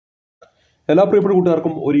എല്ലാ പ്രിയപ്പെട്ട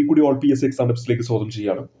കൂട്ടുകാർക്കും ഒരിക്കൽ കൂടി ഓൾ PSC എക്സാം ടിപ്സിലേക്ക് സ്വാഗതം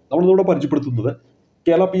ചെയ്യുകയാണ്. നമ്മളിവിടെ പരിചയപ്പെടുത്തുന്നത്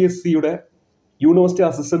കേരള PSCയുടെ യൂണിവേഴ്സിറ്റി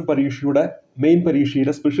അസിസ്റ്റന്റ് പരീക്ഷയുടെ മെയിൻ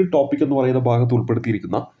പരീക്ഷയിലെ സ്പെഷ്യൽ ടോപ്പിക് എന്ന് പറയുന്ന ഭാഗത്ത്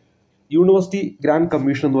ഉൾപ്പെടുത്തിയിരിക്കുന്ന യൂണിവേഴ്സിറ്റി ഗ്രാൻഡ്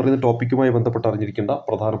കമ്മീഷൻ എന്ന് പറയുന്ന ടോപ്പിക്കുമായി ബന്ധപ്പെട്ട് അറിഞ്ഞിരിക്കേണ്ട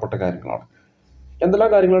പ്രധാനപ്പെട്ട കാര്യങ്ങളാണ്.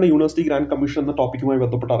 എന്തെല്ലാം കാര്യങ്ങളാണ് യൂണിവേഴ്സിറ്റി ഗ്രാൻഡ് കമ്മീഷൻ എന്ന ടോപ്പിക്കുമായി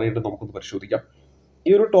ബന്ധപ്പെട്ട് അറിയേണ്ടത് നമുക്കൊന്ന് പരിശോധിക്കാം.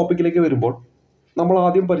 ഈ ഒരു ടോപ്പിക്കിലേക്ക് വരുമ്പോൾ നമ്മൾ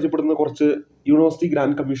ആദ്യം പരിചയപ്പെടുന്ന കുറച്ച് യൂണിവേഴ്സിറ്റി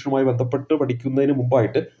ഗ്രാൻഡ് കമ്മീഷനുമായി ബന്ധപ്പെട്ട് പഠിക്കുന്നതിന്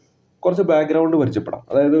മുമ്പായിട്ട് കുറച്ച് ബാക്ക്ഗ്രൗണ്ട് പരിചയപ്പെടാം.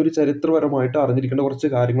 അതായത് ഒരു ചരിത്രപരമായിട്ട് അറിഞ്ഞിരിക്കേണ്ട കുറച്ച്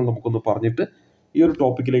കാര്യങ്ങൾ നമുക്കൊന്ന് പറഞ്ഞിട്ട് ഈ ഒരു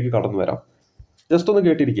ടോപ്പിക്കിലേക്ക് കടന്നു വരാം. ജസ്റ്റ് ഒന്ന്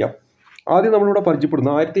കേട്ടിരിക്കാം. ആദ്യം നമ്മളിവിടെ പരിചയപ്പെടുന്ന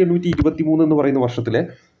 1823 എന്ന് പറയുന്ന വർഷത്തിലെ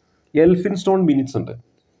എൽഫിൻസ്റ്റോൺ മിനിറ്റ്സ് ഉണ്ട്.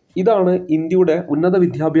 ഇതാണ് ഇന്ത്യയുടെ ഉന്നത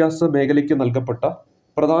വിദ്യാഭ്യാസ മേഖലയ്ക്ക് നൽകപ്പെട്ട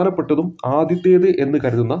പ്രധാനപ്പെട്ടതും ആദ്യത്തേത് എന്ന്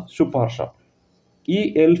കരുതുന്ന ശുപാർശ. ഈ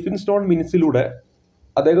എൽഫിൻസ്റ്റോൺ മിനിറ്റ്സിലൂടെ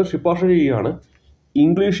അദ്ദേഹം ശുപാർശ ചെയ്യുകയാണ്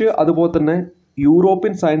ഇംഗ്ലീഷ് അതുപോലെ തന്നെ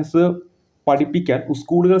യൂറോപ്യൻ സയൻസ് പഠിപ്പിക്കാൻ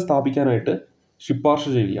സ്കൂളുകൾ സ്ഥാപിക്കാനായിട്ട് ശുപാർശ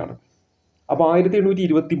ചെയ്യുകയാണ്. അപ്പോൾ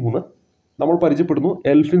 1823 നമ്മൾ പരിചയപ്പെടുന്നു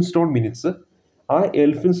എൽഫിൻസ്റ്റോൺ മിനിറ്റ്സ്. ആ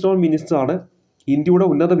എൽഫിൻസ്റ്റോൺ മിനിറ്റ്സ് ആണ് ഇന്ത്യയുടെ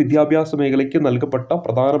ഉന്നത വിദ്യാഭ്യാസ മേഖലയ്ക്ക് നൽകപ്പെട്ട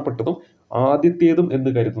പ്രധാനപ്പെട്ടതും ആദ്യത്തേതും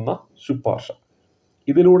എന്ന് കരുതുന്ന ശുപാർശ.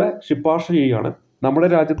 ഇതിലൂടെ ശുപാർശ ചെയ്യുകയാണ് നമ്മുടെ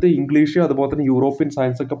രാജ്യത്ത് ഇംഗ്ലീഷ് അതുപോലെ തന്നെ യൂറോപ്യൻ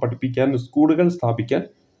സയൻസ് ഒക്കെ പഠിപ്പിക്കാൻ സ്കൂളുകൾ സ്ഥാപിക്കാൻ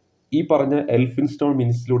ഈ പറഞ്ഞ എൽഫിൻസ്റ്റോൺ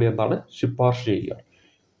മിനിറ്റ്സിലൂടെ എന്താണ് ശുപാർശ ചെയ്യുക.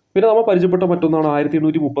 പിന്നെ നമ്മൾ പരിചയപ്പെട്ട മറ്റൊന്നാണ്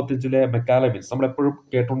 1835 മെക്കാലെ മിനിറ്റ്സ്. നമ്മളെപ്പോഴും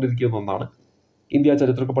കേട്ടുകൊണ്ടിരിക്കുന്ന ഒന്നാണ്. ഇന്ത്യ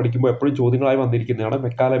ചരിത്രമൊക്കെ പഠിക്കുമ്പോൾ എപ്പോഴും ചോദ്യങ്ങളായി വന്നിരിക്കുന്നതാണ്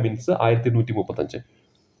മെക്കാലെ മിനിറ്റ്സ് 1835.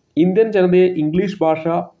 ഇന്ത്യൻ ജനതയെ ഇംഗ്ലീഷ് ഭാഷ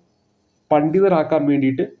പണ്ഡിതരാക്കാൻ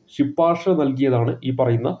വേണ്ടിയിട്ട് ശുപാർശ നൽകിയതാണ് ഈ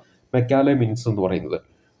പറയുന്ന മെക്കാലെ മിനിറ്റ്സ് എന്ന് പറയുന്നത്.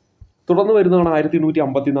 തുടർന്ന് വരുന്നതാണ്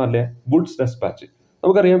 1854 വുഡ്സ് ഡെസ്പാച്ച്.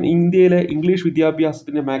 നമുക്കറിയാം ഇന്ത്യയിലെ ഇംഗ്ലീഷ്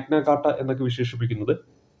വിദ്യാഭ്യാസത്തിന്റെ മാഗ്ന കാർട്ട എന്നൊക്കെ വിശേഷിപ്പിക്കുന്നത്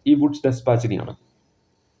ഈ Woods ഡെസ്പാച്ചിനെയാണ്.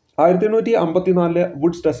 1854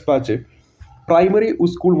 Woods dispatch primary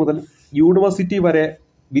school മുതൽ യൂണിവേഴ്സിറ്റി വരെ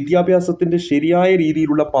വിദ്യാഭ്യാസത്തിൻ്റെ ശരിയായ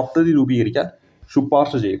രീതിയിലുള്ള പദ്ധതി രൂപീകരിക്കാൻ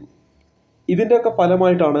ശുപാർശ ചെയ്യുന്നു. ഇതിൻ്റെയൊക്കെ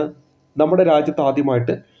ഫലമായിട്ടാണ് നമ്മുടെ രാജ്യത്ത്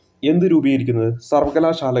ആദ്യമായിട്ട് എന്ത് രൂപീകരിക്കുന്നത്?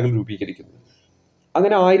 സർവകലാശാലകൾ രൂപീകരിക്കുന്നത്.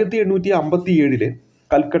 അങ്ങനെ 1857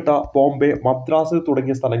 കൽക്കട്ട, ബോംബെ, മദ്രാസ്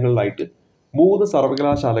തുടങ്ങിയ സ്ഥലങ്ങളിലായിട്ട് 3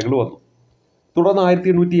 സർവകലാശാലകൾ വന്നു. തുടർന്ന്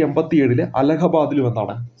 1887 അലഹബാദിലും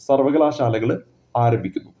എന്താണ് സർവകലാശാലകൾ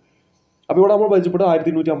ആരംഭിക്കുന്നു. അപ്പോൾ ഇവിടെ നമ്മൾ പരിചയപ്പെട്ട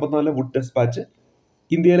 1854 വുഡ് ഡെസ്പാച്ച്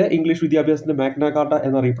ഇന്ത്യയിലെ ഇംഗ്ലീഷ് വിദ്യാഭ്യാസത്തിന്റെ മാഗ്ന കാർട്ട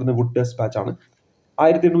എന്നറിയപ്പെടുന്ന വുഡ് ഡെസ്പാച്ച് ആണ്.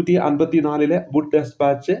 1854 വുഡ്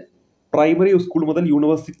ഡെസ്പാച്ച് പ്രൈമറി സ്കൂൾ മുതൽ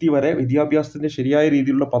യൂണിവേഴ്സിറ്റി വരെ വിദ്യാഭ്യാസത്തിന്റെ ശരിയായ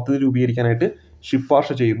രീതിയിലുള്ള പദ്ധതി രൂപീകരിക്കാനായിട്ട് ശുപാർശ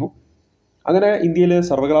ചെയ്യുന്നു. അങ്ങനെ ഇന്ത്യയിലെ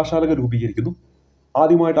സർവകലാശാലകൾ രൂപീകരിക്കുന്നു.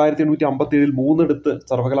 ആദ്യമായിട്ട് 1857 3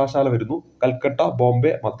 സർവകലാശാല വരുന്നു: കൽക്കട്ട,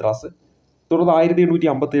 ബോംബെ, മദ്രാസ്. തുടർന്ന്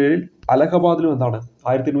 1857 അലഹബാദിലും എന്താണ്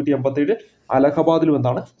 1887 അലഹബാദിലും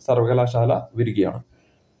എന്താണ് സർവകലാശാല വരികയാണ്.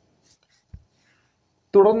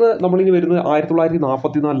 തുടർന്ന് നമ്മളിനി വരുന്നത്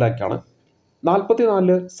 1944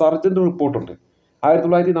 44 സർജന്റ് റിപ്പോർട്ടുണ്ട്.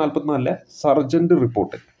 1944 സർജന്റ്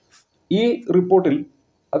റിപ്പോർട്ട്. ഈ റിപ്പോർട്ടിൽ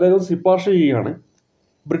അദ്ദേഹം ശുപാർശ ചെയ്യുകയാണ്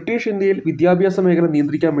ബ്രിട്ടീഷ് ഇന്ത്യയിൽ വിദ്യാഭ്യാസ മേഖല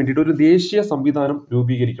നിയന്ത്രിക്കാൻ വേണ്ടിയിട്ട് ഒരു ദേശീയ സംവിധാനം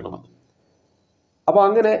രൂപീകരിക്കണമെന്ന്. അപ്പോൾ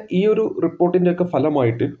അങ്ങനെ ഈ ഒരു റിപ്പോർട്ടിൻ്റെ ഒക്കെ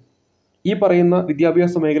ഫലമായിട്ട് ഈ പറയുന്ന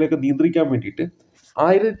വിദ്യാഭ്യാസ മേഖലയൊക്കെ നിയന്ത്രിക്കാൻ വേണ്ടിയിട്ട്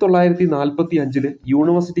 1945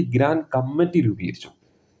 യൂണിവേഴ്സിറ്റി ഗ്രാൻഡ് കമ്മിറ്റി രൂപീകരിച്ചു.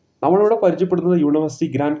 നമ്മളിവിടെ പരിചയപ്പെടുന്നത് യൂണിവേഴ്സിറ്റി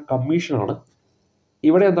ഗ്രാൻഡ് കമ്മീഷനാണ്.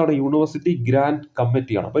 ഇവിടെ എന്താണ് യൂണിവേഴ്സിറ്റി ഗ്രാൻഡ്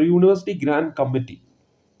കമ്മിറ്റിയാണ്. അപ്പോൾ യൂണിവേഴ്സിറ്റി ഗ്രാൻഡ് കമ്മിറ്റി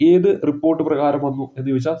ഏത് റിപ്പോർട്ട് പ്രകാരം വന്നു എന്ന്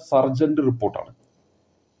ചോദിച്ചാൽ സർജന്റ് റിപ്പോർട്ടാണ്.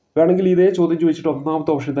 വേണമെങ്കിൽ ഇതേ ചോദ്യം ചോദിച്ചിട്ട്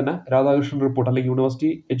ഒന്നാമത്തെ ഓപ്ഷൻ തന്നെ രാധാകൃഷ്ണൻ റിപ്പോർട്ട് അല്ലെങ്കിൽ യൂണിവേഴ്സിറ്റി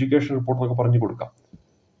എഡ്യൂക്കേഷൻ റിപ്പോർട്ട് എന്നൊക്കെ പറഞ്ഞു കൊടുക്കാം.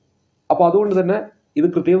 അപ്പോൾ അതുകൊണ്ട് തന്നെ ഇത്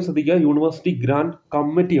കൃത്യം ശ്രദ്ധിക്കുക, യൂണിവേഴ്സിറ്റി ഗ്രാൻഡ്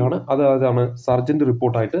കമ്മിറ്റിയാണ്. അതാണ് സർജന്റ്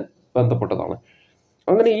റിപ്പോർട്ടായിട്ട് ബന്ധപ്പെട്ടതാണ്.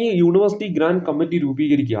 അങ്ങനെ ഈ യൂണിവേഴ്സിറ്റി ഗ്രാൻഡ് കമ്മിറ്റി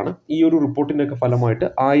രൂപീകരിക്കുകയാണ് ഈ ഒരു റിപ്പോർട്ടിൻ്റെ ഒക്കെ ഫലമായിട്ട്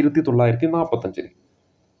 1945.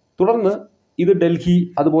 തുടർന്ന് ഇത് ഡൽഹി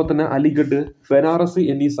അതുപോലെ തന്നെ അലിഗഡ്, ബനാറസ്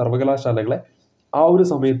എന്നീ സർവകലാശാലകളെ ആ ഒരു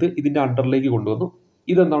സമയത്ത് ഇതിൻ്റെ അണ്ടറിലേക്ക് കൊണ്ടുവന്നു.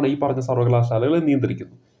 ഇതെന്താണ് ഈ പറഞ്ഞ സർവകലാശാലകളെ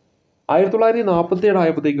നിയന്ത്രിക്കുന്നു. 1947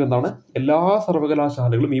 ആയപ്പോഴത്തേക്കും എന്താണ് എല്ലാ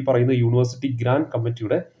സർവകലാശാലകളും ഈ പറയുന്ന യൂണിവേഴ്സിറ്റി ഗ്രാൻഡ്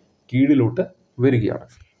കമ്മിറ്റിയുടെ കീഴിലോട്ട് വരികയാണ്.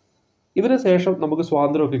 ഇതിന് ശേഷം നമുക്ക്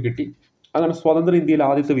സ്വാതന്ത്ര്യമൊക്കെ കിട്ടി. അങ്ങനെ സ്വതന്ത്ര ഇന്ത്യയിലെ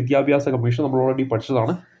ആദ്യത്തെ വിദ്യാഭ്യാസ കമ്മീഷൻ നമ്മൾ ഓൾറെഡി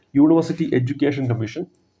പഠിച്ചതാണ്, യൂണിവേഴ്സിറ്റി എഡ്യൂക്കേഷൻ കമ്മീഷൻ.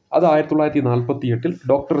 അത് 1948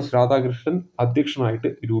 ഡോക്ടർ എസ് രാധാകൃഷ്ണൻ അധ്യക്ഷനായിട്ട്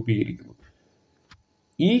രൂപീകരിക്കുന്നു.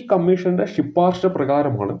 ഈ കമ്മീഷന്റെ ശുപാർശ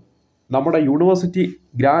പ്രകാരമാണ് നമ്മുടെ യൂണിവേഴ്സിറ്റി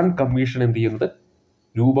ഗ്രാൻഡ് കമ്മീഷൻ എന്ത് ചെയ്യുന്നത്?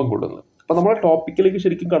 രൂപം കൊള്ളുന്നത്. അപ്പോൾ നമ്മുടെ ടോപ്പിക്കിലേക്ക്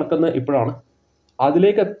ശരിക്കും കടക്കുന്ന ഇപ്പോഴാണ്.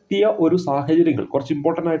 അതിലേക്ക് എത്തിയ ഒരു സാഹചര്യങ്ങൾ, കുറച്ച്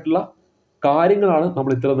ഇമ്പോർട്ടൻ്റ് ആയിട്ടുള്ള കാര്യങ്ങളാണ്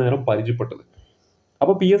നമ്മൾ ഇത്ര നേരം പരിചയപ്പെട്ടത്.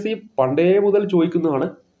 അപ്പോൾ PSC പണ്ടേ മുതൽ ചോദിക്കുന്നതാണ്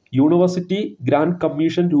യൂണിവേഴ്സിറ്റി ഗ്രാൻഡ്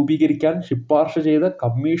കമ്മീഷൻ രൂപീകരിക്കാൻ ശുപാർശ ചെയ്ത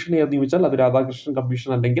കമ്മീഷൻ ഏതെന്ന് ചോദിച്ചാൽ അത് രാധാകൃഷ്ണൻ കമ്മീഷൻ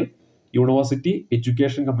അല്ലെങ്കിൽ യൂണിവേഴ്സിറ്റി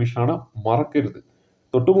എഡ്യൂക്കേഷൻ കമ്മീഷനാണ്. മറക്കരുത്.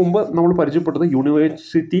 തൊട്ടു മുമ്പ് നമ്മൾ പരിചയപ്പെട്ടത്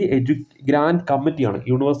യൂണിവേഴ്സിറ്റി ഗ്രാൻഡ് കമ്മിറ്റിയാണ്.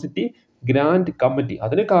 University grant committee.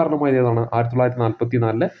 അതിന് കാരണമായത് ഏതാണ്?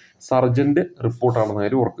 1944 സർജന്റ് റിപ്പോർട്ടാണെന്ന്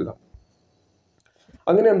കാര്യം ഓർക്കുക.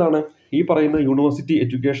 അങ്ങനെ എന്താണ് ഈ പറയുന്ന university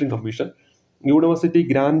education commission, university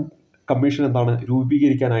grant commission എന്താണ്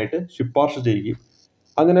രൂപീകരിക്കാനായിട്ട് ശുപാർശ ചെയ്യുകയും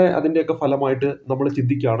അങ്ങനെ അതിൻ്റെയൊക്കെ ഫലമായിട്ട് നമ്മൾ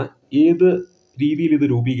ചിന്തിക്കുകയാണ് ഏത് രീതിയിൽ ഇത്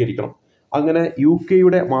രൂപീകരിക്കണം. അങ്ങനെ UK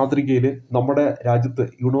മാതൃകയിൽ നമ്മുടെ രാജ്യത്ത്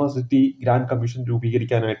യൂണിവേഴ്സിറ്റി ഗ്രാൻഡ് കമ്മീഷൻ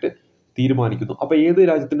രൂപീകരിക്കാനായിട്ട് തീരുമാനിക്കുന്നു. അപ്പോൾ ഏത്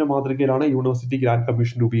രാജ്യത്തിന്റെ മാതൃകയിലാണ് യൂണിവേഴ്സിറ്റി ഗ്രാൻഡ്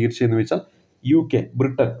കമ്മീഷൻ രൂപീകരിച്ചതെന്ന് വെച്ചാൽ UK,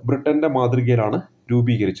 ബ്രിട്ടന്റെ മാതൃകയിലാണ്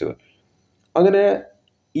രൂപീകരിച്ചത്. അങ്ങനെ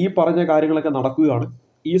ഈ പറഞ്ഞ കാര്യങ്ങളൊക്കെ നടക്കുകയാണ്.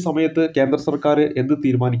 ഈ സമയത്ത് കേന്ദ്ര സർക്കാർ എന്ത്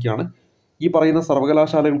തീരുമാനിക്കുകയാണ്? ഈ പറയുന്ന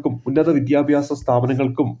സർവകലാശാലകൾക്കും ഉന്നത വിദ്യാഭ്യാസ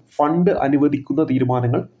സ്ഥാപനങ്ങൾക്കും ഫണ്ട് അനുവദിക്കുന്ന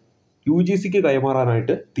തീരുമാനങ്ങൾ UGCക്ക്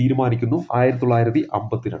കൈമാറാനായിട്ട് തീരുമാനിക്കുന്നു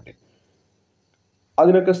 1952.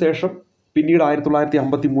 അതിനൊക്കെ ശേഷം പിന്നീട്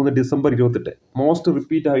 1953 ഡിസംബർ 28 മോസ്റ്റ്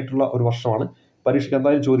റിപ്പീറ്റ് ആയിട്ടുള്ള ഒരു വർഷമാണ്. പരീക്ഷയ്ക്ക്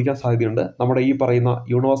എന്തായാലും ചോദിക്കാൻ സാധ്യതയുണ്ട്. നമ്മുടെ ഈ പറയുന്ന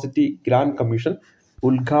യൂണിവേഴ്സിറ്റി ഗ്രാൻഡ് കമ്മീഷൻ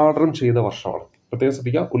ഉദ്ഘാടനം ചെയ്ത വർഷമാണ്. പ്രത്യേകം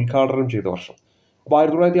ശ്രദ്ധിക്കുക, ഉദ്ഘാടനം ചെയ്ത വർഷം. അപ്പോൾ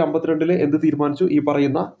 1952 എന്ത് തീരുമാനിച്ചു? ഈ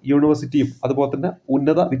പറയുന്ന യൂണിവേഴ്സിറ്റിയും അതുപോലെ തന്നെ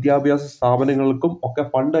ഉന്നത വിദ്യാഭ്യാസ സ്ഥാപനങ്ങൾക്കും ഒക്കെ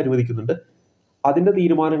ഫണ്ട് അനുവദിക്കുന്നുണ്ട്. അതിന്റെ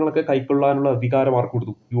തീരുമാനങ്ങളൊക്കെ കൈക്കൊള്ളാനുള്ള അധികാരം ആർക്ക്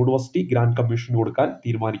കൊടുത്തു? യൂണിവേഴ്സിറ്റി ഗ്രാൻഡ് കമ്മീഷന് കൊടുക്കാൻ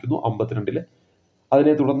തീരുമാനിക്കുന്നു 52.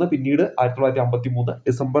 അതിനെ തുടർന്ന് പിന്നീട് 1953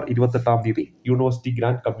 ഡിസംബർ 28 യൂണിവേഴ്സിറ്റി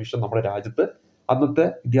ഗ്രാൻഡ് കമ്മീഷൻ നമ്മുടെ രാജ്യത്ത് അന്നത്തെ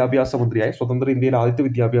വിദ്യാഭ്യാസ മന്ത്രിയായ, സ്വതന്ത്ര ഇന്ത്യയിലെ ആദ്യത്തെ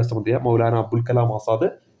വിദ്യാഭ്യാസ മന്ത്രിയായ മൗലാന അബുൽ കലാം ആസാദ്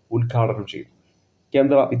ഉദ്ഘാടനം ചെയ്തു.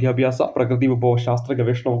 കേന്ദ്ര വിദ്യാഭ്യാസ പ്രകൃതി വിഭവ ശാസ്ത്ര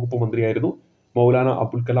ഗവേഷണ വകുപ്പ് മന്ത്രിയായിരുന്നു മൗലാന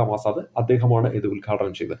അബുൽ കലാം ആസാദ്. അദ്ദേഹമാണ് ഇത്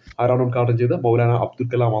ഉദ്ഘാടനം ചെയ്തത്. ആരാണ് ഉദ്ഘാടനം ചെയ്തത്? മൗലാന അബ്ദുൽ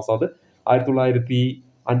കലാം ആസാദ്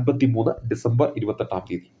 1953 ഡിസംബർ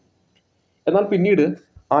 28. എന്നാൽ പിന്നീട്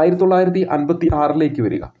 1956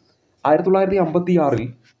 വരിക. 1956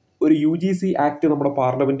 ഒരു UGC ആക്ട് നമ്മുടെ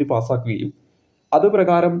പാർലമെന്റ് പാസ്സാക്കുകയും അത്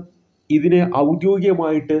പ്രകാരം ഇതിനെ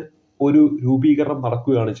ഔദ്യോഗികമായിട്ട് ഒരു രൂപീകരണം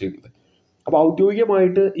നടക്കുകയാണ് ചെയ്യുന്നത്. അപ്പോൾ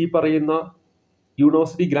ഔദ്യോഗികമായിട്ട് ഈ പറയുന്ന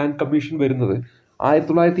യൂണിവേഴ്സിറ്റി ഗ്രാൻഡ് കമ്മീഷൻ വരുന്നത്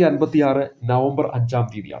 1956 നവംബർ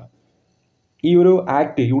 5 ഈ ഒരു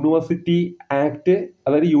ആക്ട്, യൂണിവേഴ്സിറ്റി ആക്ട്,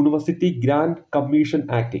 അതായത് university grant commission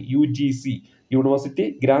act UGC, university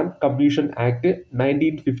grant commission act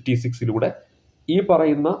 1956 ഈ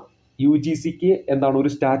പറയുന്ന UGCക്ക് എന്താണ് ഒരു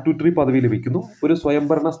സ്റ്റാറ്റ്യൂട്ടറി പദവി ലഭിക്കുന്നു, ഒരു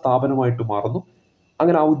സ്വയംഭരണ സ്ഥാപനമായിട്ട് മാറുന്നു.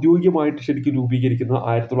 അങ്ങനെ ഔദ്യോഗികമായിട്ട് ശരിക്കും രൂപീകരിക്കുന്നത്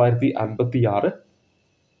 1956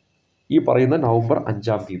 ഈ പറയുന്ന നവംബർ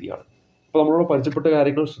 5 അപ്പോൾ നമ്മളോട് പരിചയപ്പെട്ട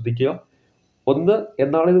കാര്യങ്ങൾ ശ്രദ്ധിക്കുക. ഒന്ന്,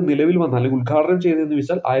 എന്നാണ് ഇത് നിലവിൽ വന്നത് അല്ലെങ്കിൽ ഉദ്ഘാടനം ചെയ്തതെന്ന്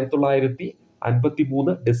വെച്ചാൽ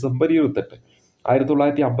 1953 ഡിസംബർ 28.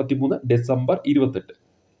 1953 ഡിസംബർ 28.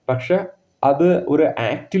 പക്ഷെ അത് ഒരു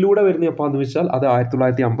ആക്ടിലൂടെ വരുന്ന എപ്പാന്ന് വെച്ചാൽ അത്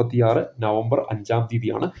 1956 നവംബർ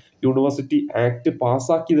 5 യൂണിവേഴ്സിറ്റി ആക്ട്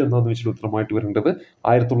പാസ്സാക്കിയത് എന്താണെന്ന് വെച്ചാൽ ഉത്തരമായിട്ട് വരേണ്ടത്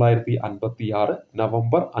 1956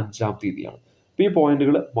 നവംബർ 5 അപ്പോൾ ഈ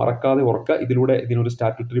പോയിന്റുകൾ മറക്കാതെ ഓർക്കുക. ഇതിലൂടെ ഇതിനൊരു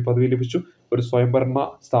സ്റ്റാറ്റ്യൂട്ടറി പദവി ലഭിച്ചു, ഒരു സ്വയംഭരണ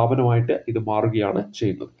സ്ഥാപനമായിട്ട് ഇത് മാറുകയാണ്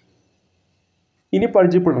ചെയ്യുന്നത്. ഇനി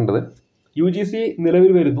പരിചയപ്പെടേണ്ടത് UGC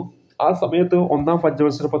നിലവിൽ വരുന്നു. ആ സമയത്ത് 1ാം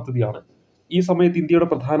പഞ്ചവത്സര പദ്ധതിയാണ്. ഈ സമയത്ത് ഇന്ത്യയുടെ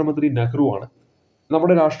പ്രധാനമന്ത്രി നെഹ്റുവാണ്.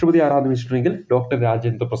 നമ്മുടെ രാഷ്ട്രപതി ആരാന്ന് വെച്ചിട്ടുണ്ടെങ്കിൽ ഡോക്ടർ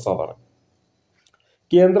രാജേന്ദ്ര പ്രസാദാണ്.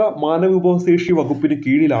 കേന്ദ്ര മാനവ വിഭവശേഷി വകുപ്പിന്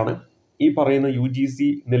കീഴിലാണ് ഈ പറയുന്ന UGC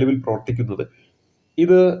നിലവിൽ പ്രവർത്തിക്കുന്നത്.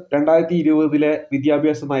 ഇത് 2020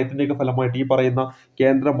 വിദ്യാഭ്യാസ നയത്തിൻ്റെയൊക്കെ ഫലമായിട്ട് ഈ പറയുന്ന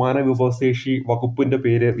കേന്ദ്ര മാനവ വിഭവശേഷി വകുപ്പിന്റെ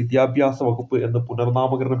പേര് വിദ്യാഭ്യാസ വകുപ്പ് എന്ന്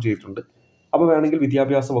പുനർനാമകരണം ചെയ്തിട്ടുണ്ട്. അപ്പോൾ വേണമെങ്കിൽ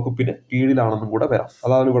വിദ്യാഭ്യാസ വകുപ്പിന് കീഴിലാണെന്നും കൂടെ വരാം.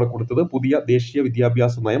 അതാണ് ഇവിടെ കൊടുത്തത്. പുതിയ ദേശീയ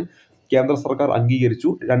വിദ്യാഭ്യാസ നയം കേന്ദ്ര സർക്കാർ അംഗീകരിച്ചു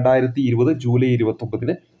 2020 ജൂലൈ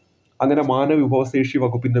 29. അങ്ങനെ മാനവ വിഭവശേഷി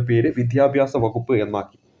വകുപ്പിന്റെ പേര് വിദ്യാഭ്യാസ വകുപ്പ്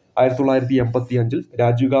എന്നാക്കി. 1985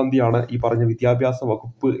 രാജീവ് ഗാന്ധിയാണ് ഈ പറഞ്ഞ വിദ്യാഭ്യാസ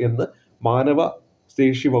വകുപ്പ് എന്ന് മാനവ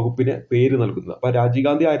ശേഷി വകുപ്പിന് പേര് നൽകുന്നത്. അപ്പോൾ രാജീവ്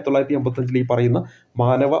ഗാന്ധി 1985 ഈ പറയുന്ന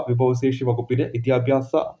മാനവ വിഭവശേഷി വകുപ്പിന്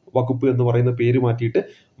വിദ്യാഭ്യാസ വകുപ്പ് എന്ന് പറയുന്ന പേര് മാറ്റിയിട്ട്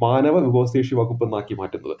മാനവ വിഭവശേഷി വകുപ്പ് എന്നാക്കി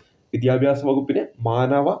മാറ്റുന്നത്. വിദ്യാഭ്യാസ വകുപ്പിന്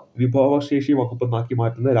മാനവ വിഭവശേഷി വകുപ്പ് എന്നാക്കി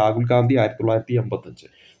മാറ്റുന്നത് രാഹുൽ ഗാന്ധി 1985.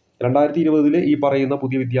 2020 ഈ പറയുന്ന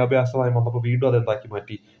പുതിയ വിദ്യാഭ്യാസ നയം വന്നപ്പോൾ വീണ്ടും അത് എന്താക്കി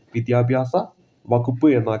മാറ്റി? വിദ്യാഭ്യാസ വകുപ്പ്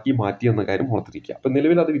എന്നാക്കി മാറ്റി എന്ന കാര്യം ഓർത്തിരിക്കുക. അപ്പം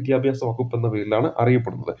നിലവിൽ അത് വിദ്യാഭ്യാസ വകുപ്പ് എന്ന പേരിലാണ്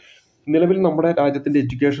അറിയപ്പെടുന്നത്. നിലവിൽ നമ്മുടെ രാജ്യത്തിന്റെ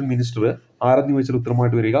എഡ്യൂക്കേഷൻ മിനിസ്റ്റർ ആരെന്ന് ചോദിച്ചാൽ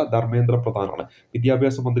ഉത്തരമായിട്ട് വരിക ധർമ്മേന്ദ്ര പ്രധാനാണ്.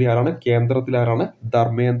 വിദ്യാഭ്യാസ മന്ത്രി ആരാണ്? കേന്ദ്രത്തിൽ ആരാണ്?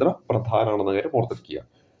 ധർമ്മേന്ദ്ര പ്രധാനാണെന്ന കാര്യം ഓർത്തിരിക്കുക.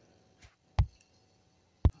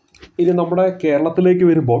 ഇനി നമ്മുടെ കേരളത്തിലേക്ക്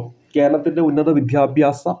വരുമ്പോൾ കേരളത്തിന്റെ ഉന്നത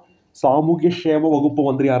വിദ്യാഭ്യാസ സാമൂഹ്യക്ഷേമ വകുപ്പ്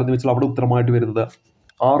മന്ത്രി ആരെന്ന് വെച്ചാൽ അവിടെ ഉത്തരമായിട്ട് വരുന്നത്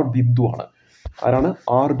ആർ ബിന്ദു ആണ്. ആരാണ്?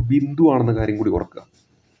 ആർ ബിന്ദു ആണെന്ന കാര്യം കൂടി ഓർക്കുക.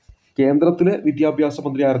 കേന്ദ്രത്തിലെ വിദ്യാഭ്യാസ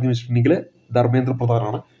മന്ത്രി ആരെന്ന് വെച്ചിട്ടുണ്ടെങ്കിൽ ധർമ്മേന്ദ്ര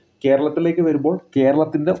പ്രധാനാണ്. കേരളത്തിലേക്ക് വരുമ്പോൾ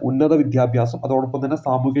കേരളത്തിന്റെ ഉന്നത വിദ്യാഭ്യാസം അതോടൊപ്പം തന്നെ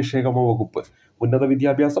സാമൂഹ്യക്ഷേമ വകുപ്പ്, ഉന്നത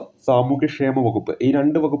വിദ്യാഭ്യാസം സാമൂഹ്യക്ഷേമ വകുപ്പ്, ഈ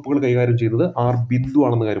 2 വകുപ്പുകൾ കൈകാര്യം ചെയ്യുന്നത് ആർ ബിന്ദു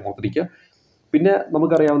ആണെന്ന കാര്യം ഓർത്തിരിക്കുക. പിന്നെ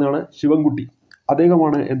നമുക്കറിയാവുന്നതാണ് ശിവൻകുട്ടി.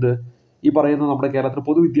 അദ്ദേഹമാണ് എന്ത് ഈ പറയുന്ന നമ്മുടെ കേരളത്തിലെ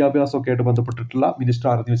പൊതുവിദ്യാഭ്യാസമൊക്കെ ആയിട്ട് ബന്ധപ്പെട്ടിട്ടുള്ള മിനിസ്റ്റർ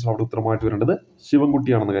ആരെന്ന് വെച്ചാൽ അവിടെ ഉത്തരമായിട്ട് വരേണ്ടത്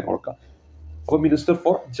ശിവൻകുട്ടിയാണെന്ന് കാര്യം ഓർക്കുക. അപ്പോൾ മിനിസ്റ്റർ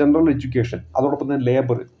ഫോർ ജനറൽ എഡ്യൂക്കേഷൻ, അതോടൊപ്പം തന്നെ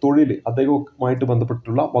ലേബർ, തൊഴിൽ, അദ്ദേഹവുമായിട്ട്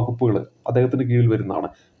ബന്ധപ്പെട്ടിട്ടുള്ള വകുപ്പുകൾ അദ്ദേഹത്തിന് കീഴിൽ വരുന്നതാണ്.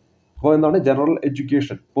 അപ്പോൾ എന്താണ് ജനറൽ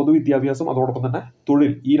എഡ്യൂക്കേഷൻ, പൊതുവിദ്യാഭ്യാസം, അതോടൊപ്പം തന്നെ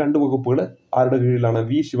തൊഴിൽ, ഈ 2 വകുപ്പുകൾ ആരുടെ കീഴിലാണ്?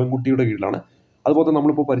 വി ശിവൻകുട്ടിയുടെ കീഴിലാണ്. അതുപോലെ തന്നെ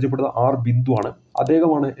നമ്മളിപ്പോൾ പരിചയപ്പെടുന്ന ആർ ബിന്ദു ആണ്.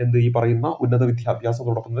 അദ്ദേഹമാണ് ഈ പറയുന്ന ഉന്നത വിദ്യാഭ്യാസം,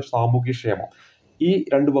 അതോടൊപ്പം തന്നെ സാമൂഹ്യക്ഷേമം, ഈ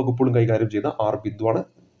 2 വകുപ്പുകളും കൈകാര്യം ചെയ്യുന്ന ആർ ബിന്ദു ആണ്.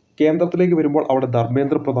 കേന്ദ്രത്തിലേക്ക് വരുമ്പോൾ അവിടെ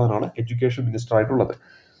ധർമ്മേന്ദ്ര പ്രധാനാണ് എഡ്യൂക്കേഷൻ മിനിസ്റ്റർ ആയിട്ടുള്ളത്.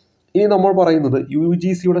 ഇനി നമ്മൾ പറയുന്നത്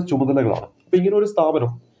UGCയുടെ ചുമതലകളാണ്. അപ്പോൾ ഇങ്ങനെ ഒരു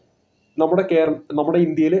സ്ഥാപനം നമ്മുടെ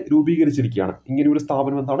ഇന്ത്യയിൽ രൂപീകരിച്ചിരിക്കുകയാണ്. ഇങ്ങനെ ഒരു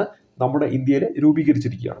സ്ഥാപനം എന്താണ് നമ്മുടെ ഇന്ത്യയിൽ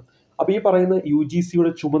രൂപീകരിച്ചിരിക്കുകയാണ്. അപ്പോൾ ഈ പറയുന്ന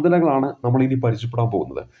UGCയുടെ ചുമതലകളാണ് നമ്മൾ ഇനി പരിചയപ്പെടാൻ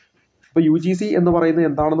പോകുന്നത്. അപ്പോൾ UGC എന്ന് പറയുന്നത്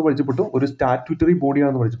എന്താണെന്ന് പരിചയപ്പെട്ടു, ഒരു സ്റ്റാറ്റ്യൂട്ടറി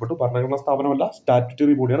ബോഡിയാണെന്ന് പരിചയപ്പെട്ടു. ഭരണഘടനാ സ്ഥാപനമല്ല,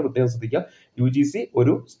 സ്റ്റാറ്റ്യൂട്ടറി ബോഡിയാണ്. പ്രത്യേകം ശ്രദ്ധിക്കുക, UGC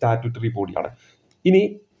ഒരു സ്റ്റാറ്റ്യൂട്ടറി ബോഡിയാണ്. ഇനി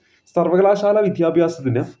സർവകലാശാല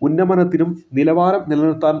വിദ്യാഭ്യാസത്തിന് ഉന്നമനത്തിനും നിലവാരം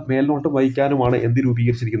നിലനിർത്താൻ മേൽനോട്ടം വഹിക്കാനുമാണ്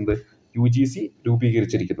രൂപീകരിച്ചിരിക്കുന്നത്? UGC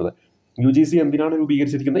രൂപീകരിച്ചിരിക്കുന്നത്. UGC എന്തിനാണ്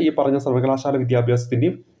രൂപീകരിച്ചിരിക്കുന്നത്? ഈ പറഞ്ഞ സർവകലാശാല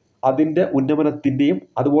വിദ്യാഭ്യാസത്തിൻ്റെയും അതിൻ്റെ ഉന്നമനത്തിൻ്റെയും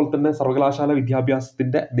അതുപോലെ തന്നെ സർവകലാശാല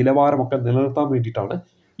വിദ്യാഭ്യാസത്തിൻ്റെ നിലവാരമൊക്കെ നിലനിർത്താൻ വേണ്ടിയിട്ടാണ്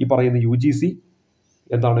ഈ പറയുന്ന UGC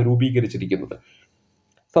രൂപീകരിച്ചിരിക്കുന്നത്.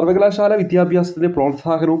 സർവകലാശാല വിദ്യാഭ്യാസത്തിന്റെ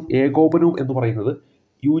പ്രോത്സാഹനവും ഏകോപനവും എന്ന് പറയുന്നത്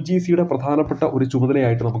UGCയുടെ പ്രധാനപ്പെട്ട ഒരു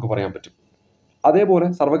ചുമതലയായിട്ട് നമുക്ക് പറയാൻ പറ്റും. അതേപോലെ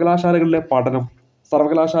സർവകലാശാലകളിലെ പഠനം,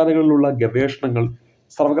 സർവകലാശാലകളിലുള്ള ഗവേഷണങ്ങൾ,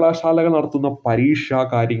 സർവകലാശാലകൾ നടത്തുന്ന പരീക്ഷാ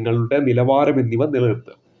കാര്യങ്ങളുടെ നിലവാരം എന്നിവ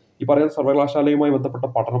നിലനിർത്തുക. ഈ പറയുന്ന സർവകലാശാലയുമായി ബന്ധപ്പെട്ട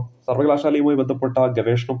പഠനം, സർവകലാശാലയുമായി ബന്ധപ്പെട്ട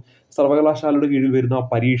ഗവേഷണം, സർവകലാശാലയുടെ കീഴിൽ വരുന്ന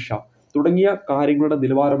പരീക്ഷ തുടങ്ങിയ കാര്യങ്ങളുടെ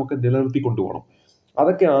നിലവാരമൊക്കെ നിലനിർത്തി കൊണ്ടുപോകണം.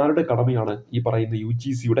 അതൊക്കെ ആരുടെ കടമയാണ്? ഈ പറയുന്ന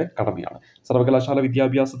UGCയുടെ കടമയാണ്. സർവകലാശാല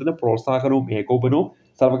വിദ്യാഭ്യാസത്തിന് പ്രോത്സാഹനവും ഏകോപനവും,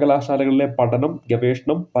 സർവകലാശാലകളിലെ പഠനം,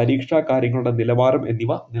 ഗവേഷണം, പരീക്ഷാ കാര്യങ്ങളുടെ നിലവാരം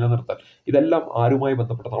എന്നിവ നിലനിർത്തൽ, ഇതെല്ലാം ആരുമായി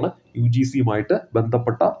ബന്ധപ്പെട്ടതാണ്? UGCയുമായിട്ട്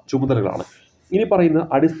ബന്ധപ്പെട്ട ചുമതലകളാണ്. ഇനി പറയുന്ന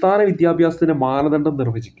അടിസ്ഥാന വിദ്യാഭ്യാസത്തിന്റെ മാനദണ്ഡം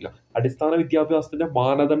നിർവചിക്കുക. അടിസ്ഥാന വിദ്യാഭ്യാസത്തിന്റെ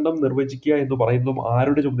മാനദണ്ഡം നിർവചിക്കുക എന്ന് പറയുന്നതും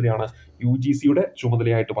ആരുടെ ചുമതലയാണ്? UGCയുടെ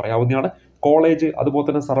ചുമതലയായിട്ട് പറയാവുന്നതാണ്. കോളേജ് അതുപോലെ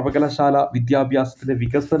തന്നെ സർവകലാശാല വിദ്യാഭ്യാസത്തിന്റെ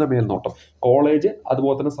വികസന മേൽനോട്ടം, കോളേജ്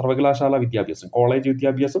അതുപോലെ തന്നെ സർവകലാശാല വിദ്യാഭ്യാസം, കോളേജ്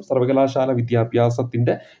വിദ്യാഭ്യാസം, സർവകലാശാല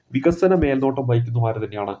വിദ്യാഭ്യാസത്തിന്റെ വികസന മേൽനോട്ടം വഹിക്കുന്ന ആര്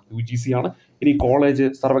തന്നെയാണ്? UGC ആണ്. ഇനി കോളേജ്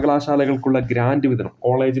സർവകലാശാലകൾക്കുള്ള ഗ്രാന്റ് വിതരണം,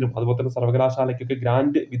 കോളേജിനും അതുപോലെ തന്നെ സർവകലാശാലയ്ക്കൊക്കെ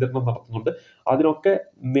ഗ്രാന്റ് വിതരണം നടത്തുന്നുണ്ട്. അതിനൊക്കെ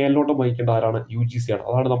മേൽനോട്ടം വഹിക്കേണ്ട ആരാണ്? UGC ആണ്.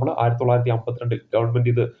 അതാണ് നമ്മൾ 1952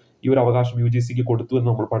 ഗവൺമെന്റ് ഈ ഒരു അവകാശം UGCക്ക് കൊടുത്തു എന്ന്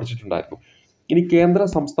നമ്മൾ പഠിച്ചിട്ടുണ്ടായിരുന്നു. ഇനി കേന്ദ്ര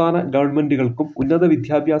സംസ്ഥാന ഗവൺമെന്റുകൾക്കും ഉന്നത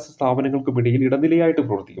വിദ്യാഭ്യാസ സ്ഥാപനങ്ങൾക്കും ഇടയിൽ ഇടനിലയായിട്ട്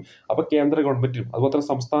പ്രവർത്തിക്കും. അപ്പൊ കേന്ദ്ര ഗവൺമെന്റിനും അതുപോലെ തന്നെ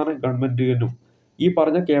സംസ്ഥാന ഗവൺമെന്റിനും, ഈ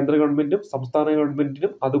പറഞ്ഞ കേന്ദ്ര ഗവൺമെന്റും സംസ്ഥാന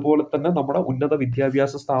ഗവൺമെന്റിനും അതുപോലെ തന്നെ നമ്മുടെ ഉന്നത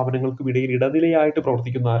വിദ്യാഭ്യാസ സ്ഥാപനങ്ങൾക്കും ഇടയിൽ ഇടനിലയായിട്ട്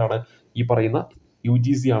പ്രവർത്തിക്കുന്ന ആരാണ്? ഈ പറയുന്ന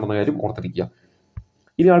UGC ആണെന്ന കാര്യം ഓർത്തിരിക്കുക.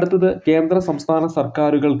 ഇനി അടുത്തത് കേന്ദ്ര സംസ്ഥാന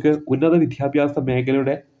സർക്കാരുകൾക്ക് ഉന്നത വിദ്യാഭ്യാസ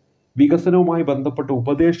മേഖലയുടെ വികസനവുമായി ബന്ധപ്പെട്ട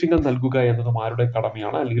ഉപദേശങ്ങൾ നൽകുക എന്നതും ആരുടെ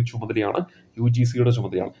കടമയാണ് അല്ലെങ്കിൽ ചുമതലയാണ്? UGCയുടെ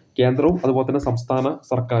ചുമതലയാണ്. കേന്ദ്രവും അതുപോലെ തന്നെ സംസ്ഥാന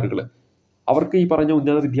സർക്കാരുകൾ അവർക്ക് ഈ പറഞ്ഞ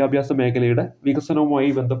ഉന്നത വിദ്യാഭ്യാസ മേഖലയുടെ വികസനവുമായി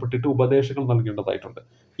ബന്ധപ്പെട്ടിട്ട് ഉപദേശങ്ങൾ നൽകേണ്ടതായിട്ടുണ്ട്.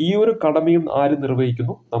 ഈ ഒരു കടമയും ആര്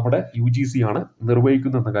നിർവഹിക്കുന്നു? നമ്മുടെ UGC ആണ്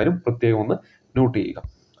നിർവഹിക്കുന്നത് എന്ന കാര്യം പ്രത്യേകം ഒന്ന് നോട്ട് ചെയ്യുക.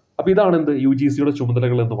 അപ്പോൾ ഇതാണ് UGCയുടെ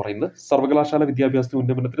ചുമതലകൾ എന്ന് പറയുന്നത്. സർവകലാശാല വിദ്യാഭ്യാസത്തിന്റെ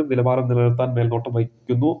ഉന്നമനത്തിനും നിലവാരം നിലനിർത്താൻ മേൽനോട്ടം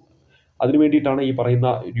വഹിക്കുന്നു. അതിനുവേണ്ടിയിട്ടാണ് ഈ പറയുന്ന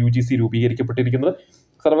UGC രൂപീകരിക്കപ്പെട്ടിരിക്കുന്നത്.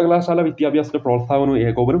 സർവകലാശാല വിദ്യാഭ്യാസത്തിന്റെ പ്രോത്സാഹനവും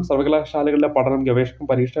ഏകോപനവും, സർവകലാശാലകളിലെ പഠനം, ഗവേഷണം,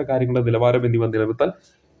 പരീക്ഷാ കാര്യങ്ങളുടെ നിലവാരം എന്നിവ നിലനിർത്താൻ,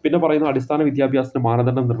 പിന്നെ പറയുന്ന അടിസ്ഥാന വിദ്യാഭ്യാസത്തിന്റെ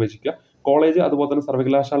മാനദണ്ഡം നിർവചിക്കുക, കോളേജ് അതുപോലെ തന്നെ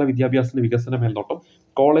സർവകലാശാല വിദ്യാഭ്യാസത്തിന്റെ വികസന മേൽനോട്ടം,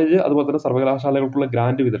 കോളേജ് അതുപോലെ തന്നെ സർവകലാശാലകൾക്കുള്ള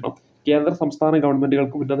ഗ്രാന്റ് വിതരണം, കേന്ദ്ര സംസ്ഥാന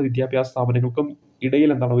ഗവൺമെന്റുകൾക്കും ഉന്നത വിദ്യാഭ്യാസ സ്ഥാപനങ്ങൾക്കും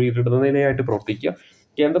ഇടയിൽ ഒരു ഇടനിലയായിട്ട് പ്രവർത്തിക്കുക,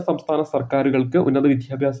 കേന്ദ്ര സംസ്ഥാന സർക്കാരുകൾക്ക് ഉന്നത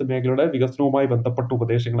വിദ്യാഭ്യാസ മേഖലയുടെ വികസനവുമായി ബന്ധപ്പെട്ട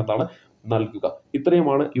ഉപദേശങ്ങൾ നൽകുക.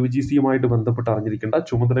 ഇത്രയുമാണ് UGCയുമായിട്ട് ബന്ധപ്പെട്ട് അറിഞ്ഞിരിക്കേണ്ട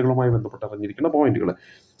ചുമതലകളുമായി ബന്ധപ്പെട്ട് അറിഞ്ഞിരിക്കേണ്ട പോയിന്റുകൾ.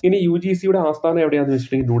 ഇനി UGCയുടെ ആസ്ഥാനം എവിടെയാണെന്ന്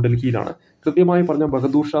വെച്ചിട്ടുണ്ടെങ്കിൽ ന്യൂഡൽഹിയിലാണ്. കൃത്യമായി പറഞ്ഞ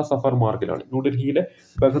ബഹദൂർ ഷാ സഫർ മാർഗിലാണ്. ന്യൂഡൽഹിയിലെ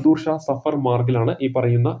ബഹദൂർ ഷാ സഫർ മാർഗിലാണ് ഈ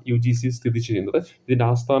പറയുന്ന UGC സ്ഥിതി ചെയ്യുന്നത്. ഇതിന്റെ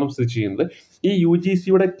ആസ്ഥാനം സ്ഥിതി ചെയ്യുന്നത്. ഈ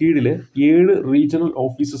UGCയുടെ കീഴിൽ 7 റീജിയണൽ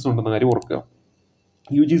ഓഫീസസ് ഉണ്ടെന്ന കാര്യം ഓർക്കുക.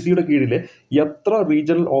 UGCയുടെ കീഴിൽ എത്ര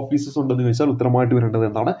റീജിയണൽ ഓഫീസസ് ഉണ്ടെന്ന് ചോദിച്ചാൽ ഉത്തരമായിട്ട് വരേണ്ടത്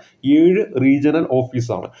 7 റീജിയണൽ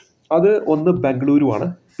ഓഫീസാണ്. അത് ഒന്ന് ബംഗളൂരുവാണ്,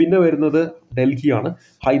 പിന്നെ വരുന്നത് ഡൽഹിയാണ്,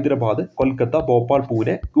 ഹൈദരാബാദ്, കൊൽക്കത്ത, ഭോപ്പാൽ,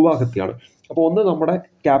 പൂനെ, ഗുവാഹത്തിയാണ്. അപ്പോൾ ഒന്ന് നമ്മുടെ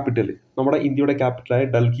ക്യാപിറ്റൽ, നമ്മുടെ ഇന്ത്യയുടെ ക്യാപിറ്റലായ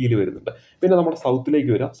ഡൽഹിയിൽ വരുന്നുണ്ട്. പിന്നെ നമ്മുടെ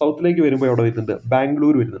സൗത്തിലേക്ക് വരുമ്പോൾ എവിടെ വരുന്നുണ്ട്?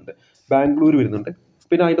 ബാംഗ്ലൂർ വരുന്നുണ്ട്.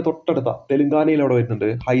 പിന്നെ അതിൻ്റെ തൊട്ടടുത്ത തെലങ്കാനയിൽ എവിടെ വരുന്നുണ്ട്?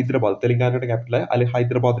 ഹൈദരാബാദ്, തെലങ്കാനയുടെ ക്യാപിറ്റലായ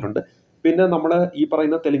ഹൈദരാബാദിലുണ്ട്. പിന്നെ നമ്മുടെ ഈ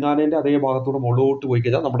പറയുന്ന തെലങ്കാനയുടെ അതേ ഭാഗത്തൂടെ മുകളിലോട്ട് പോയി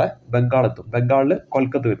കഴിഞ്ഞാൽ നമ്മുടെ ബംഗാളെത്തും. ബംഗാളിൽ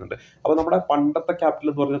കൊൽക്കത്ത വരുന്നുണ്ട്. അപ്പോൾ നമ്മുടെ പണ്ടത്തെ ക്യാപിറ്റൽ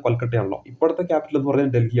എന്ന് പറഞ്ഞാൽ കൊൽക്കത്തയാണല്ലോ, ഇപ്പോഴത്തെ ക്യാപിറ്റൽ എന്ന്